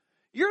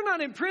 You're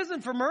not in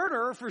prison for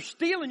murder or for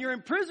stealing. You're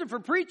in prison for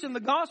preaching the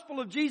gospel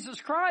of Jesus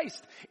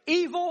Christ.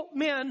 Evil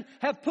men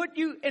have put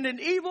you in an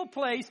evil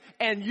place,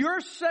 and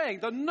you're saying,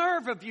 the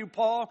nerve of you,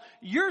 Paul,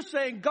 you're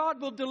saying God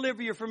will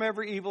deliver you from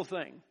every evil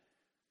thing.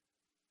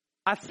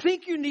 I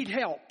think you need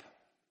help.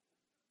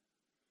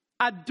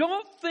 I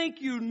don't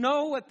think you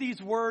know what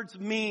these words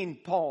mean,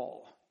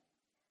 Paul.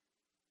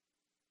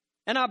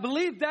 And I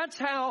believe that's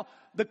how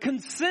the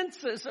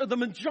consensus or the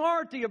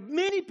majority of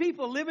many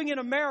people living in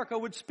America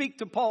would speak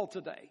to Paul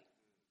today.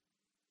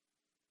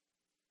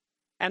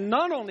 And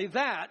not only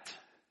that,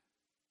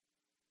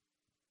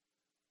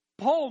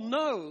 Paul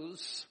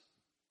knows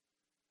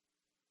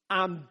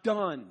I'm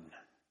done.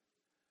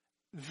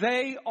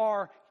 They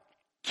are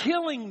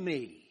killing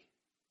me.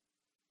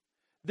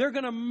 They're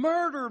going to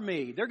murder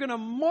me. They're going to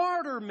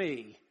martyr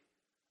me.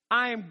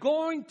 I am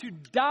going to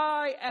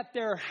die at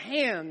their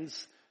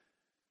hands.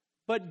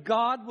 But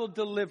God will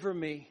deliver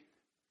me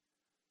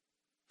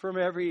from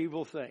every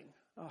evil thing.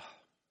 Oh,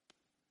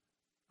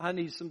 I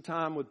need some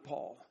time with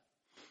Paul.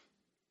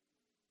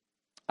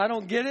 I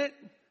don't get it.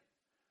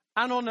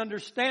 I don't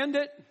understand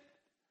it.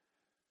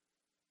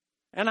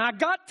 And I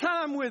got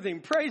time with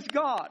him. Praise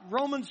God.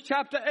 Romans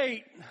chapter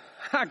 8.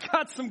 I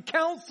got some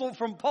counsel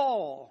from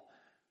Paul.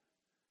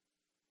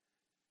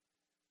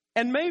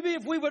 And maybe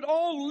if we would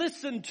all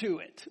listen to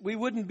it, we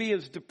wouldn't be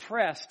as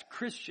depressed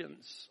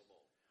Christians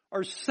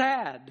or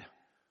sad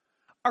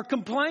or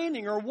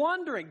complaining or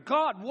wondering,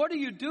 God, what are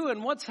you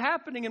doing? What's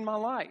happening in my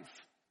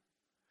life?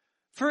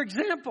 For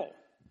example,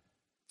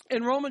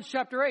 in Romans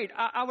chapter 8,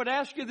 I would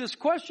ask you this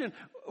question.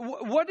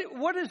 What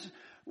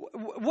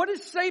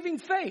is saving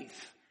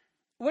faith?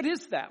 What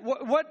is that?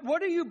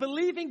 What are you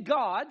believing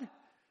God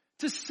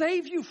to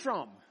save you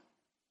from?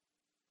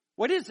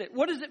 What is it?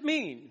 What does it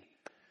mean?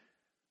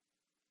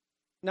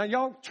 Now,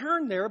 y'all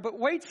turn there, but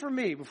wait for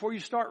me before you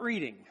start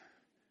reading.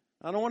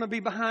 I don't want to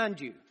be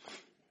behind you.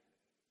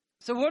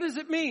 So what does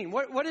it mean?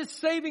 What is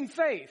saving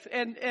faith?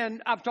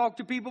 And I've talked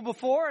to people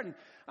before, and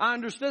I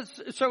understand.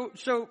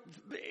 So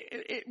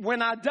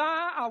when I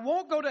die, I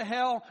won't go to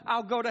hell.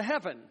 I'll go to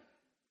heaven.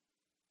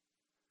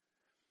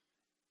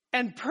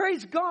 And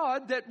praise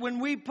God that when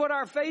we put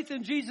our faith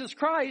in Jesus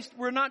Christ,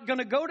 we're not going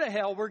to go to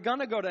hell. We're going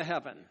to go to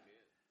heaven.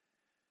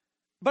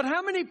 But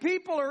how many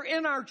people are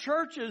in our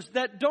churches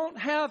that don't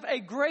have a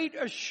great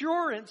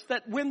assurance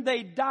that when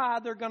they die,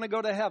 they're going to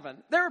go to heaven?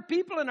 There are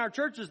people in our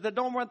churches that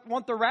don't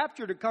want the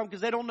rapture to come because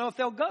they don't know if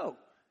they'll go.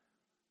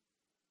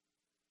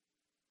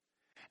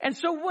 And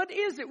so what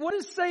is it? What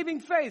is saving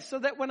faith? So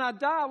that when I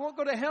die, I won't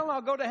go to hell,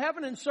 I'll go to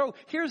heaven. And so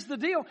here's the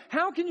deal.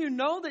 How can you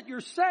know that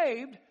you're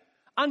saved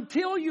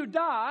until you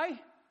die,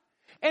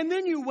 and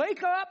then you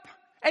wake up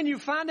and you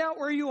find out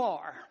where you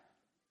are?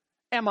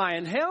 Am I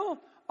in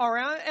hell? Or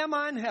am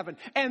I in heaven?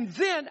 And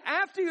then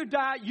after you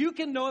die, you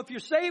can know if you're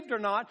saved or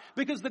not,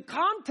 because the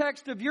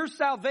context of your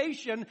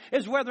salvation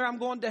is whether I'm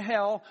going to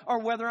hell or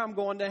whether I'm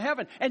going to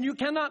heaven. And you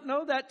cannot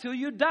know that till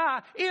you die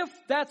if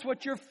that's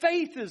what your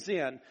faith is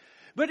in.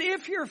 But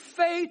if your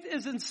faith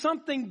is in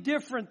something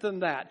different than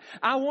that,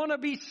 I want to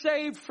be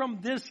saved from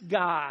this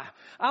guy.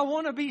 I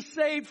want to be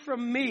saved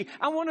from me.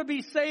 I want to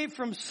be saved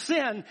from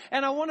sin.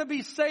 And I want to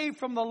be saved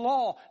from the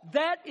law.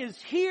 That is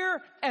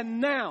here and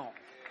now.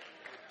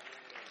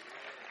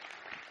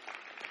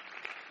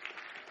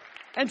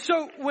 And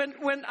so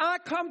when I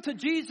come to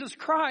Jesus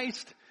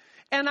Christ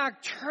and I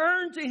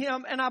turn to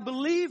Him and I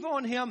believe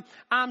on Him,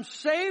 I'm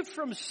saved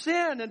from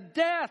sin and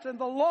death and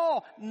the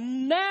law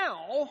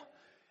now.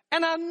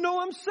 And I know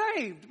I'm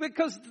saved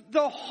because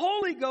the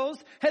Holy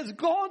Ghost has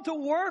gone to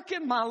work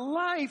in my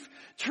life,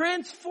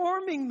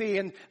 transforming me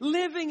and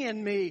living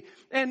in me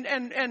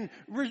and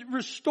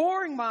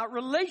restoring my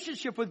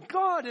relationship with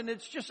God. And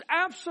it's just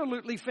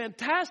absolutely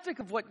fantastic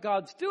of what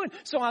God's doing.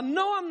 So I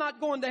know I'm not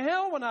going to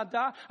hell when I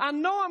die. I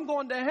know I'm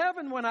going to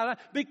heaven when I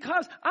die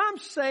because I'm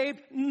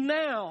saved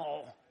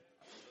now.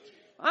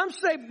 I'm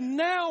saved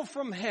now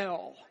from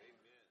hell.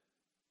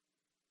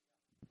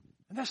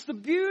 And that's the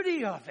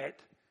beauty of it.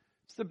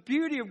 It's the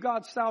beauty of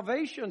God's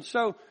salvation.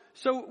 So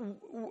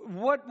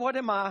what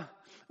am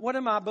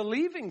I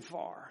believing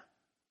for?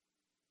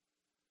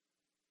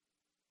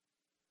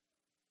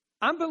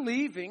 I'm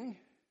believing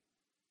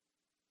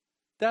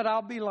that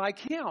I'll be like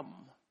Him.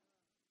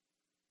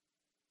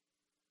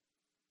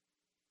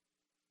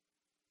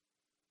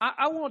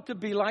 I want to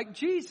be like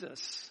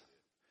Jesus.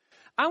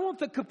 I want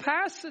the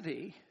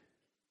capacity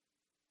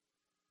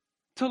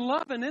to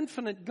love an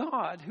infinite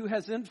God who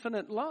has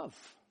infinite love.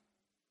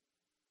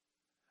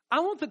 I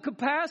want the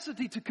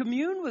capacity to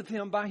commune with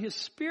Him by His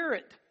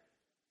Spirit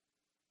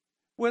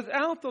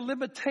without the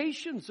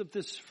limitations of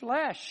this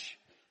flesh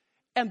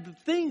and the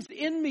things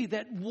in me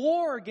that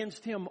war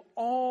against Him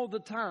all the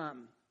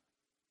time.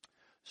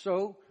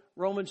 So,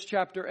 Romans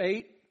chapter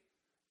 8,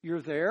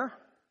 you're there.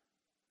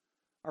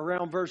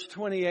 Around verse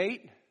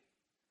 28,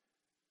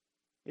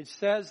 it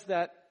says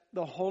that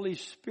the Holy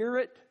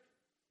Spirit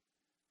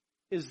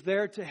is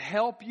there to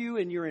help you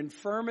in your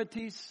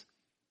infirmities.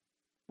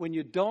 When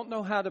you don't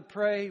know how to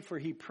pray, for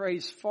He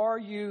prays for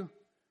you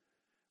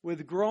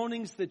with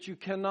groanings that you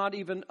cannot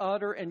even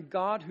utter. And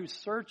God, who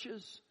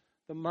searches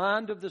the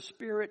mind of the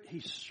Spirit, He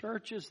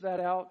searches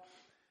that out.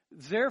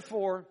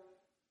 Therefore,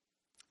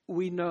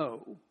 we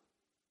know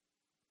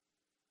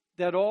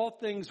that all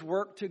things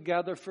work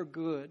together for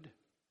good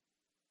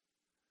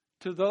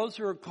to those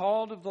who are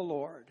called of the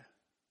Lord.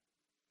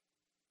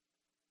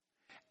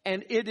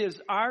 And it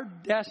is our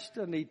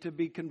destiny to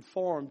be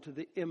conformed to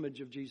the image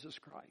of Jesus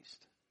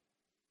Christ.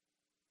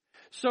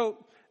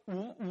 So,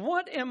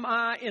 what am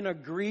I in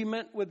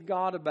agreement with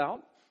God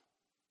about?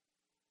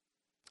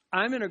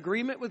 I'm in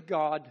agreement with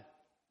God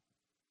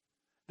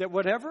that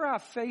whatever I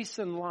face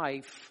in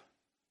life,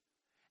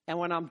 and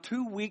when I'm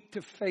too weak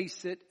to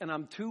face it, and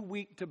I'm too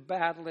weak to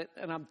battle it,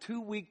 and I'm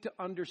too weak to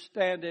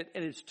understand it,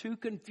 and it's too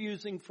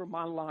confusing for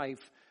my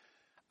life,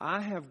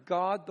 I have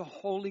God the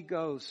Holy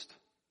Ghost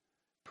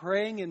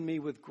praying in me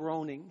with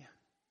groaning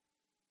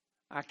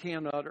I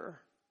can't utter.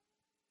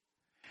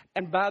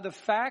 And by the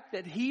fact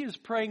that He is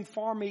praying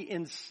for me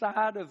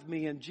inside of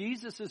me, and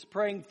Jesus is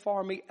praying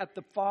for me at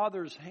the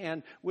Father's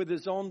hand with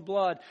His own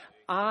blood,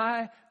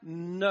 I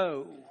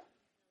know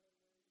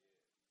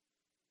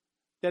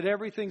that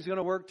everything's going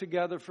to work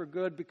together for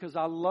good because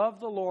I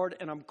love the Lord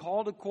and I'm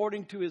called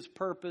according to His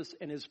purpose,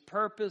 and His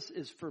purpose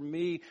is for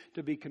me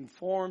to be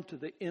conformed to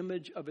the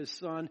image of His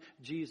Son,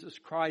 Jesus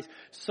Christ.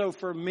 So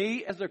for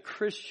me as a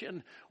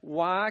Christian,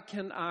 why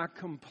can I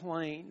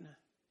complain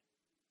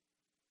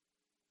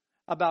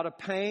about a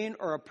pain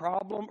or a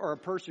problem or a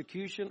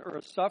persecution or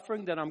a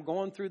suffering that I'm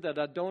going through that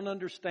I don't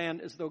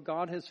understand, as though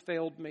God has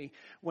failed me,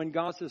 when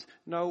God says,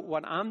 no,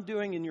 what I'm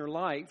doing in your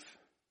life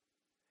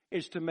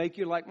is to make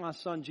you like my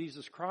Son,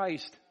 Jesus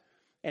Christ,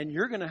 and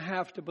you're going to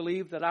have to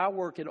believe that I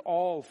work it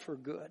all for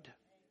good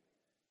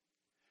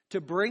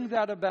to bring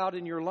that about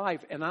in your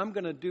life, and I'm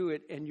going to do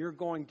it, and you're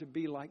going to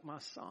be like my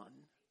Son.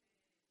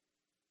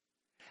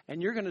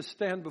 And you're going to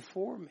stand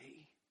before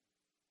me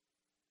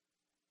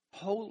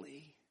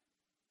holy.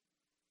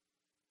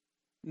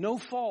 No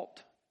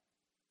fault.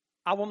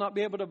 I will not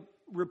be able to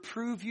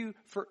reprove you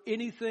for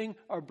anything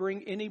or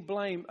bring any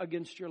blame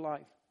against your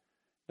life.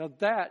 Now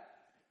that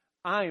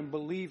I am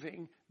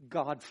believing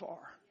God for.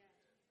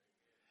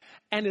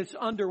 And it's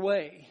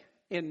underway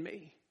in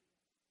me.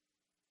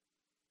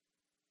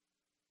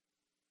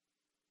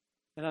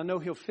 And I know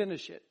He'll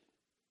finish it.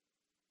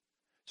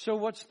 So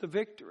what's the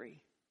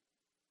victory?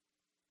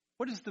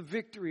 What is the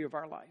victory of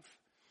our life?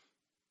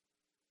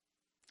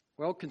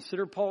 Well,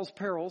 consider Paul's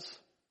perils.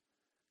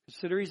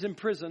 Consider he's in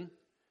prison.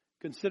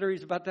 Consider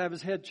he's about to have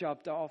his head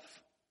chopped off.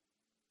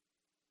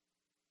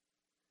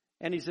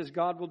 And he says,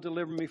 God will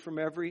deliver me from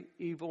every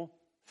evil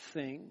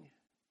thing.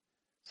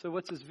 So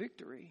what's his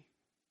victory?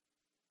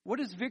 What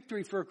is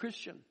victory for a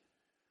Christian?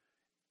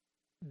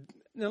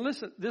 Now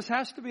listen, this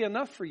has to be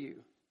enough for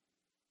you.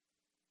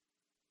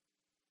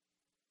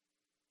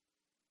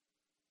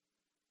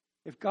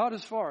 If God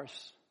is for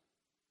us,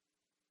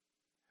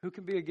 who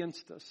can be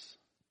against us?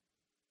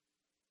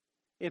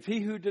 If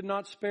He who did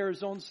not spare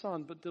His own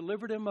Son, but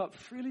delivered Him up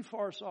freely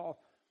for us all,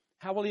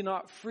 How will he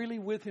not freely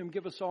with him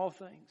give us all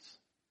things?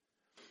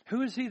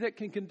 Who is he that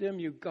can condemn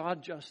you?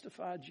 God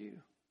justified you.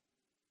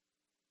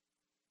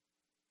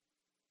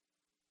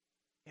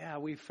 Yeah,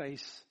 we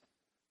face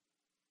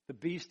the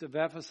beast of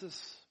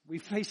Ephesus. We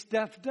face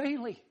death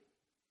daily.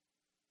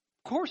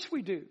 Of course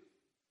we do.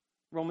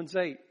 Romans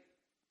 8.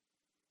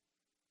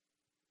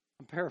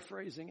 I'm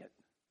paraphrasing it.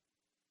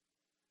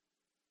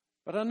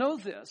 But I know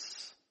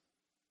this.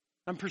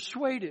 I'm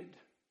persuaded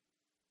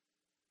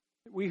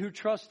that we who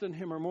trust in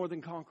him are more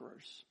than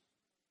conquerors.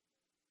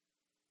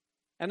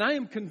 And I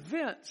am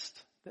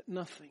convinced that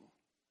nothing,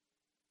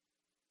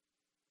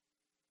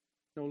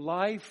 no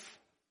life,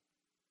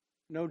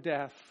 no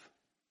death,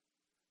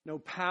 no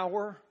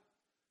power,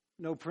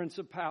 no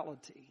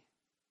principality,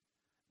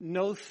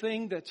 no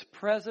thing that's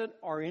present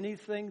or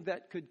anything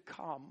that could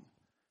come,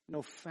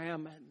 no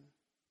famine,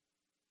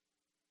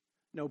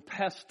 no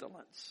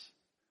pestilence,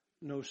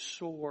 no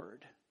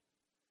sword,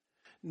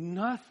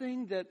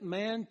 nothing that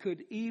man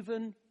could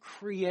even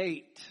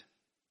create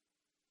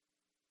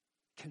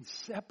can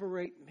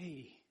separate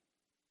me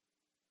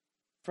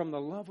from the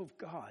love of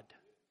God,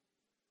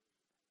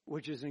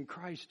 which is in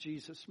Christ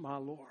Jesus my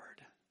Lord.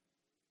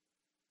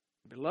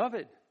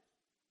 Beloved,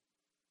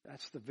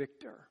 that's the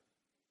victor.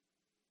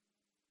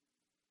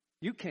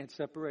 You can't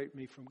separate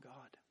me from God.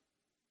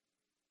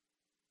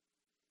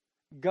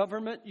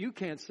 Government, you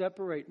can't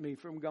separate me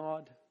from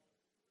God.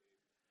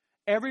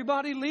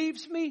 Everybody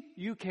leaves me,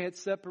 you can't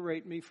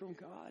separate me from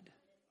God.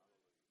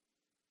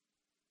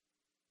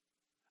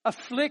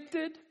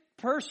 Afflicted,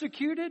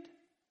 persecuted,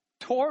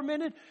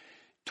 torment,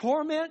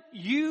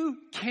 you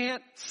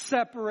can't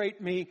separate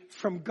me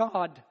from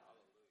God.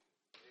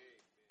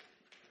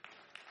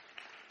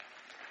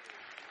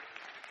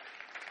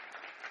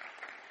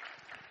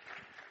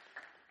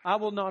 I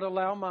will not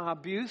allow my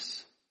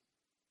abuse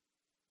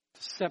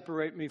to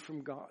separate me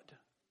from God.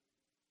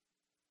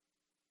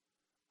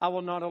 I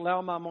will not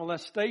allow my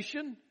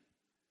molestation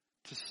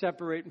to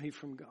separate me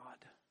from God.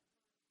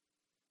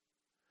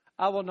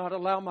 I will not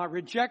allow my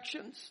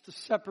rejections to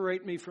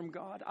separate me from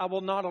God. I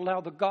will not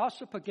allow the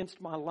gossip against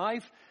my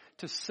life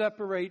to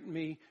separate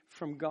me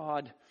from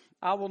God.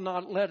 I will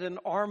not let an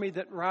army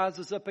that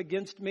rises up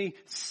against me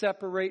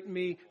separate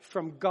me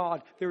from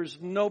God. There is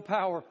no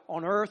power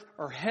on earth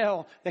or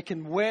hell that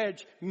can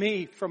wedge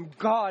me from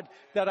God,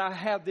 that I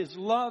have this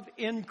love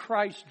in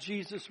Christ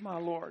Jesus my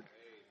Lord.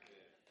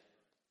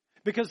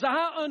 Because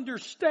I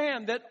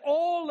understand that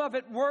all of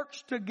it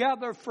works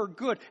together for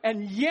good.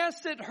 And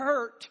yes, it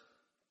hurt.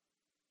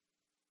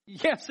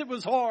 Yes, it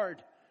was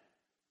hard.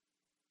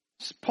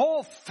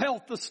 Paul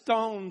felt the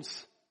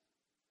stones.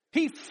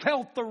 He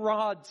felt the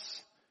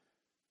rods.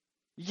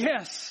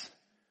 Yes,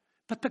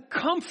 but the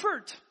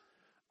comfort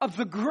of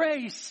the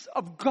grace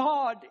of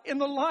God in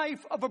the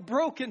life of a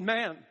broken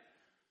man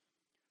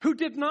who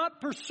did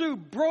not pursue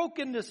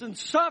brokenness and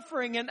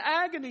suffering and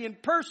agony and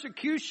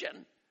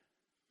persecution.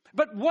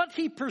 But what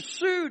he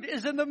pursued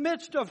is in the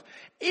midst of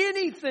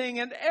anything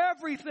and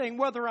everything,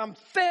 whether I'm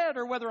fed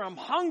or whether I'm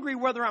hungry,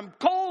 whether I'm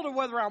cold or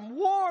whether I'm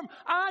warm,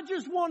 I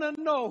just want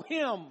to know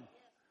him.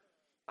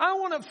 I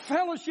want to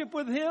fellowship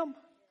with him.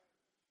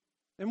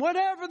 And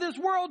whatever this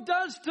world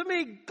does to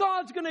me,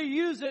 God's going to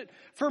use it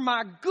for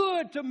my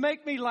good to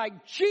make me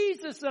like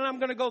Jesus. And I'm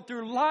going to go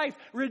through life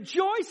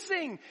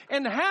rejoicing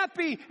and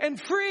happy and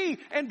free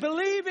and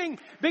believing,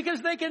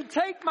 because they can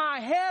take my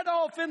head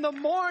off in the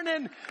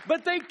morning,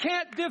 but they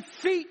can't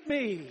defeat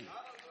me.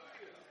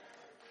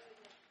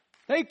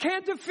 They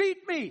can't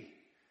defeat me.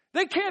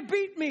 They can't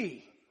beat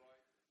me,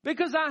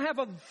 because I have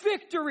a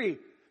victory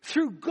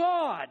through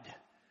God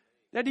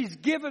that he's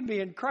given me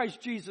in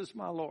Christ Jesus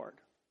my Lord.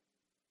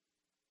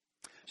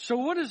 So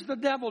what is the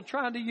devil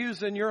trying to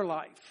use in your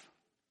life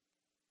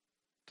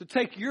to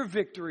take your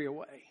victory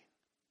away?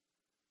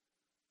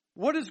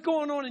 What is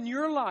going on in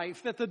your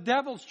life that the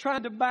devil's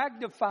trying to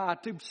magnify,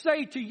 to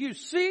say to you,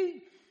 see,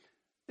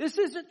 this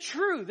isn't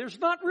true. There's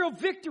not real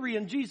victory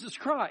in Jesus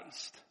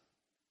Christ.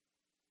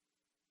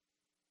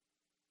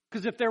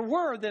 Because if there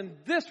were, then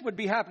this would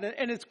be happening.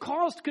 And it's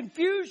caused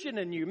confusion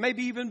in you,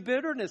 maybe even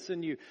bitterness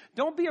in you.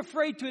 Don't be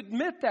afraid to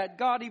admit that.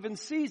 God even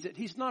sees it.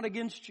 He's not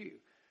against you.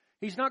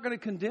 He's not going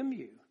to condemn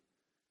you.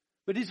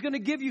 But he's going to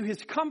give you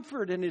his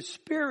comfort and his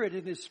spirit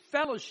and his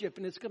fellowship,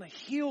 and it's going to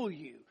heal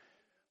you.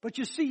 But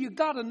you see, you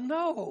got to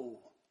know.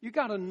 You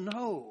got to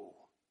know.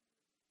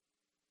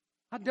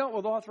 I dealt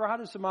with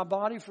arthritis in my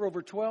body for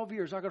over 12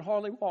 years. I could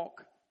hardly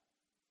walk.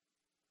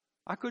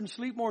 I couldn't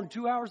sleep more than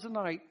 2 hours a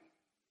night.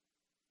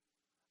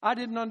 I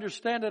didn't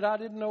understand it. I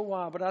didn't know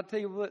why. But I tell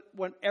you what,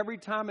 when every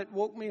time it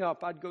woke me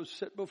up, I'd go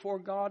sit before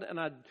God, and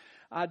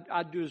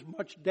I'd do as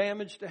much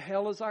damage to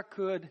hell as I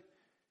could,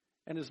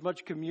 and as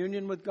much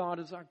communion with God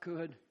as I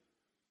could.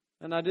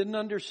 And I didn't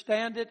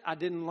understand it. I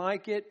didn't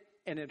like it.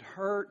 And it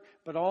hurt.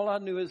 But all I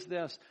knew is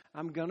this: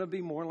 I'm going to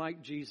be more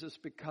like Jesus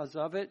because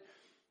of it.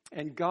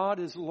 And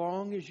God, as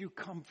long as you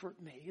comfort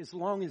me, as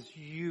long as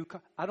you,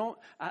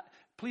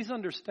 please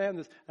understand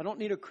this. I don't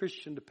need a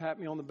Christian to pat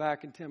me on the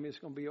back and tell me it's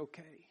going to be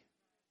okay.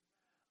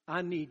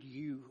 I need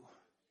you.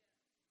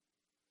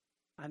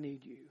 I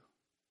need you.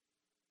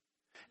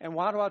 And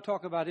why do I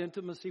talk about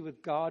intimacy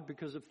with God?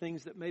 Because of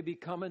things that may be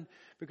coming.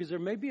 Because there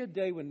may be a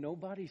day when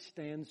nobody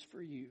stands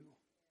for you.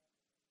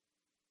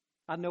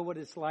 I know what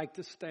it's like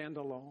to stand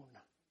alone.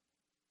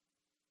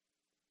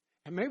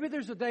 And maybe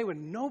there's a day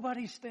when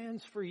nobody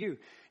stands for you.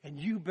 And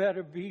you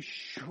better be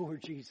sure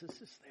Jesus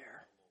is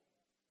there.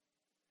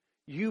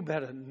 You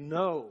better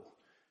know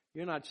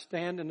you're not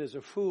standing as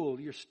a fool.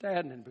 You're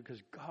standing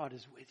because God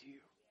is with you.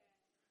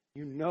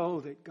 You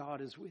know that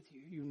God is with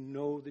you. You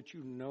know that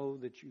you know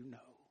that you know.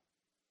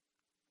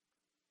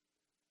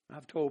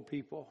 I've told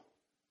people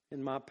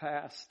in my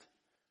past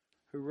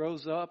who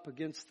rose up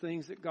against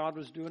things that God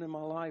was doing in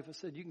my life, I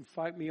said, you can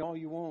fight me all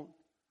you want,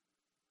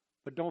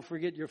 but don't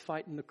forget you're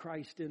fighting the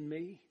Christ in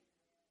me.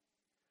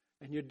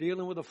 And you're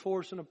dealing with a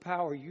force and a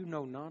power you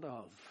know not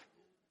of.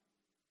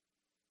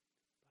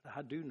 But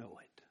I do know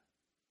it.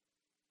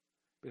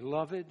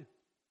 Beloved,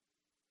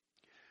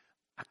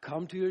 I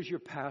come to you as your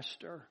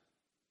pastor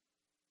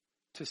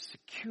to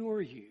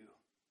secure you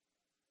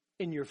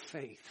in your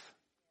faith.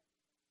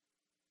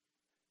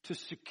 To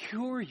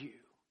secure you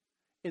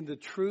in the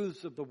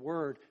truths of the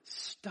Word.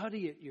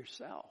 Study it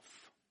yourself.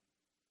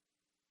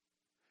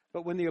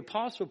 But when the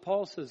Apostle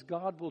Paul says,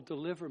 God will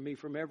deliver me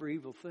from every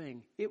evil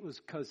thing, it was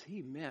because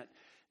he meant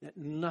that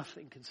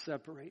nothing can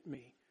separate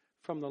me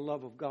from the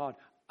love of God.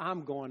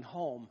 I'm going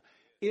home.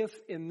 If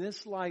in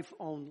this life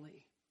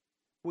only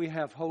we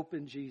have hope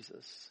in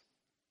Jesus,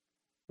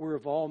 we're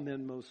of all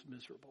men most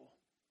miserable.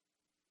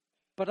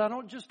 But I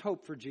don't just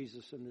hope for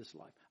Jesus in this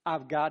life.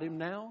 I've got him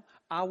now.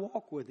 I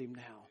walk with him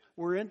now.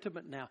 We're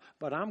intimate now.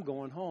 But I'm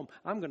going home.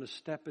 I'm going to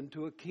step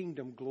into a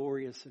kingdom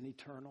glorious and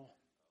eternal.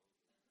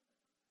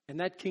 And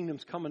that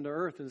kingdom's coming to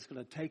earth and it's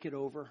going to take it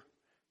over.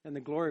 And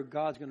the glory of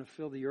God's going to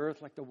fill the earth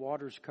like the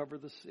waters cover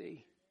the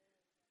sea.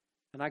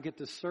 And I get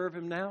to serve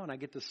him now and I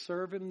get to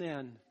serve him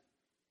then.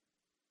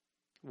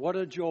 What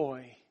a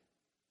joy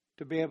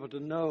to be able to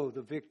know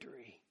the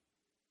victory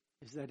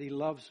is that he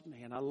loves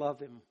me and I love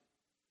him.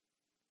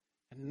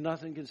 And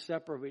nothing can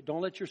separate me.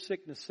 Don't let your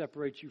sickness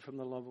separate you from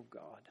the love of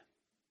God.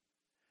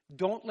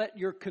 Don't let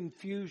your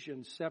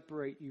confusion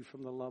separate you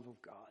from the love of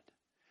God.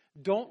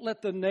 Don't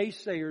let the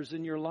naysayers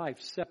in your life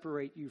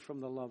separate you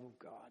from the love of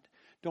God.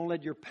 Don't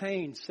let your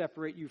pain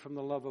separate you from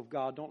the love of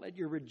God. Don't let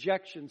your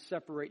rejection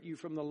separate you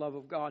from the love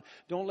of God.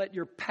 Don't let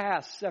your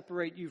past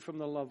separate you from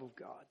the love of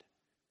God.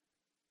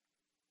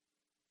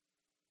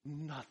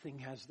 Nothing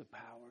has the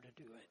power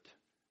to do it.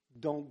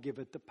 Don't give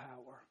it the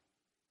power.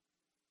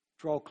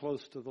 Draw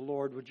close to the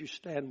Lord. Would you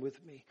stand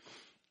with me?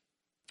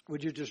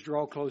 Would you just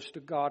draw close to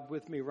God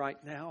with me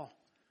right now?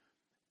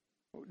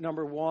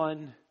 Number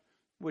one,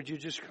 would you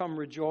just come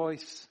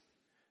rejoice?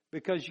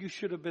 Because you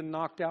should have been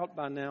knocked out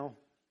by now.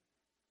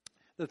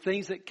 The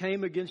things that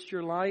came against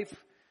your life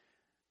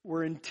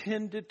were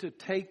intended to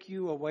take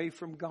you away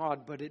from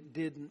God, but it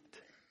didn't.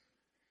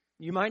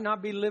 You might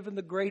not be living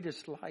the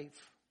greatest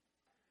life.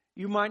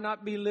 You might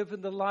not be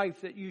living the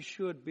life that you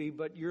should be,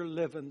 but you're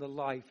living the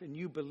life and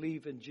you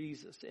believe in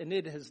Jesus. And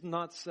it has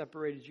not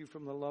separated you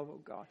from the love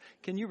of God.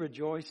 Can you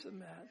rejoice in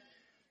that?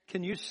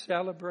 Can you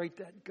celebrate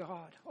that,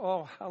 God?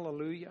 Oh,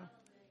 hallelujah.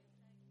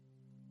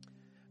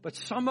 But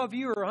some of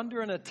you are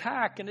under an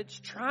attack and it's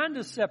trying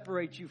to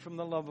separate you from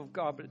the love of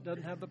God, but it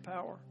doesn't have the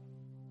power.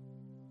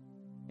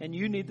 And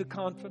you need the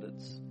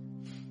confidence.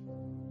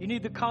 You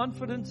need the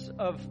confidence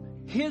of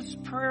His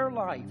prayer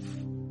life.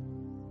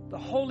 The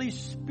Holy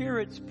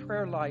Spirit's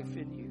prayer life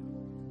in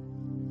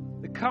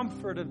you. The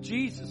comfort of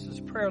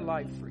Jesus' prayer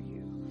life for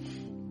you.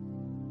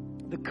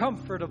 The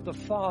comfort of the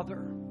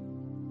Father.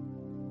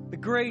 The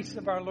grace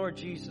of our Lord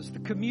Jesus. The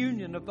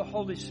communion of the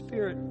Holy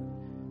Spirit.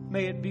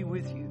 May it be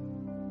with you.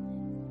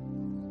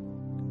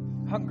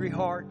 Hungry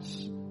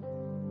hearts,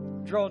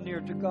 draw near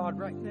to God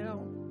right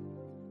now.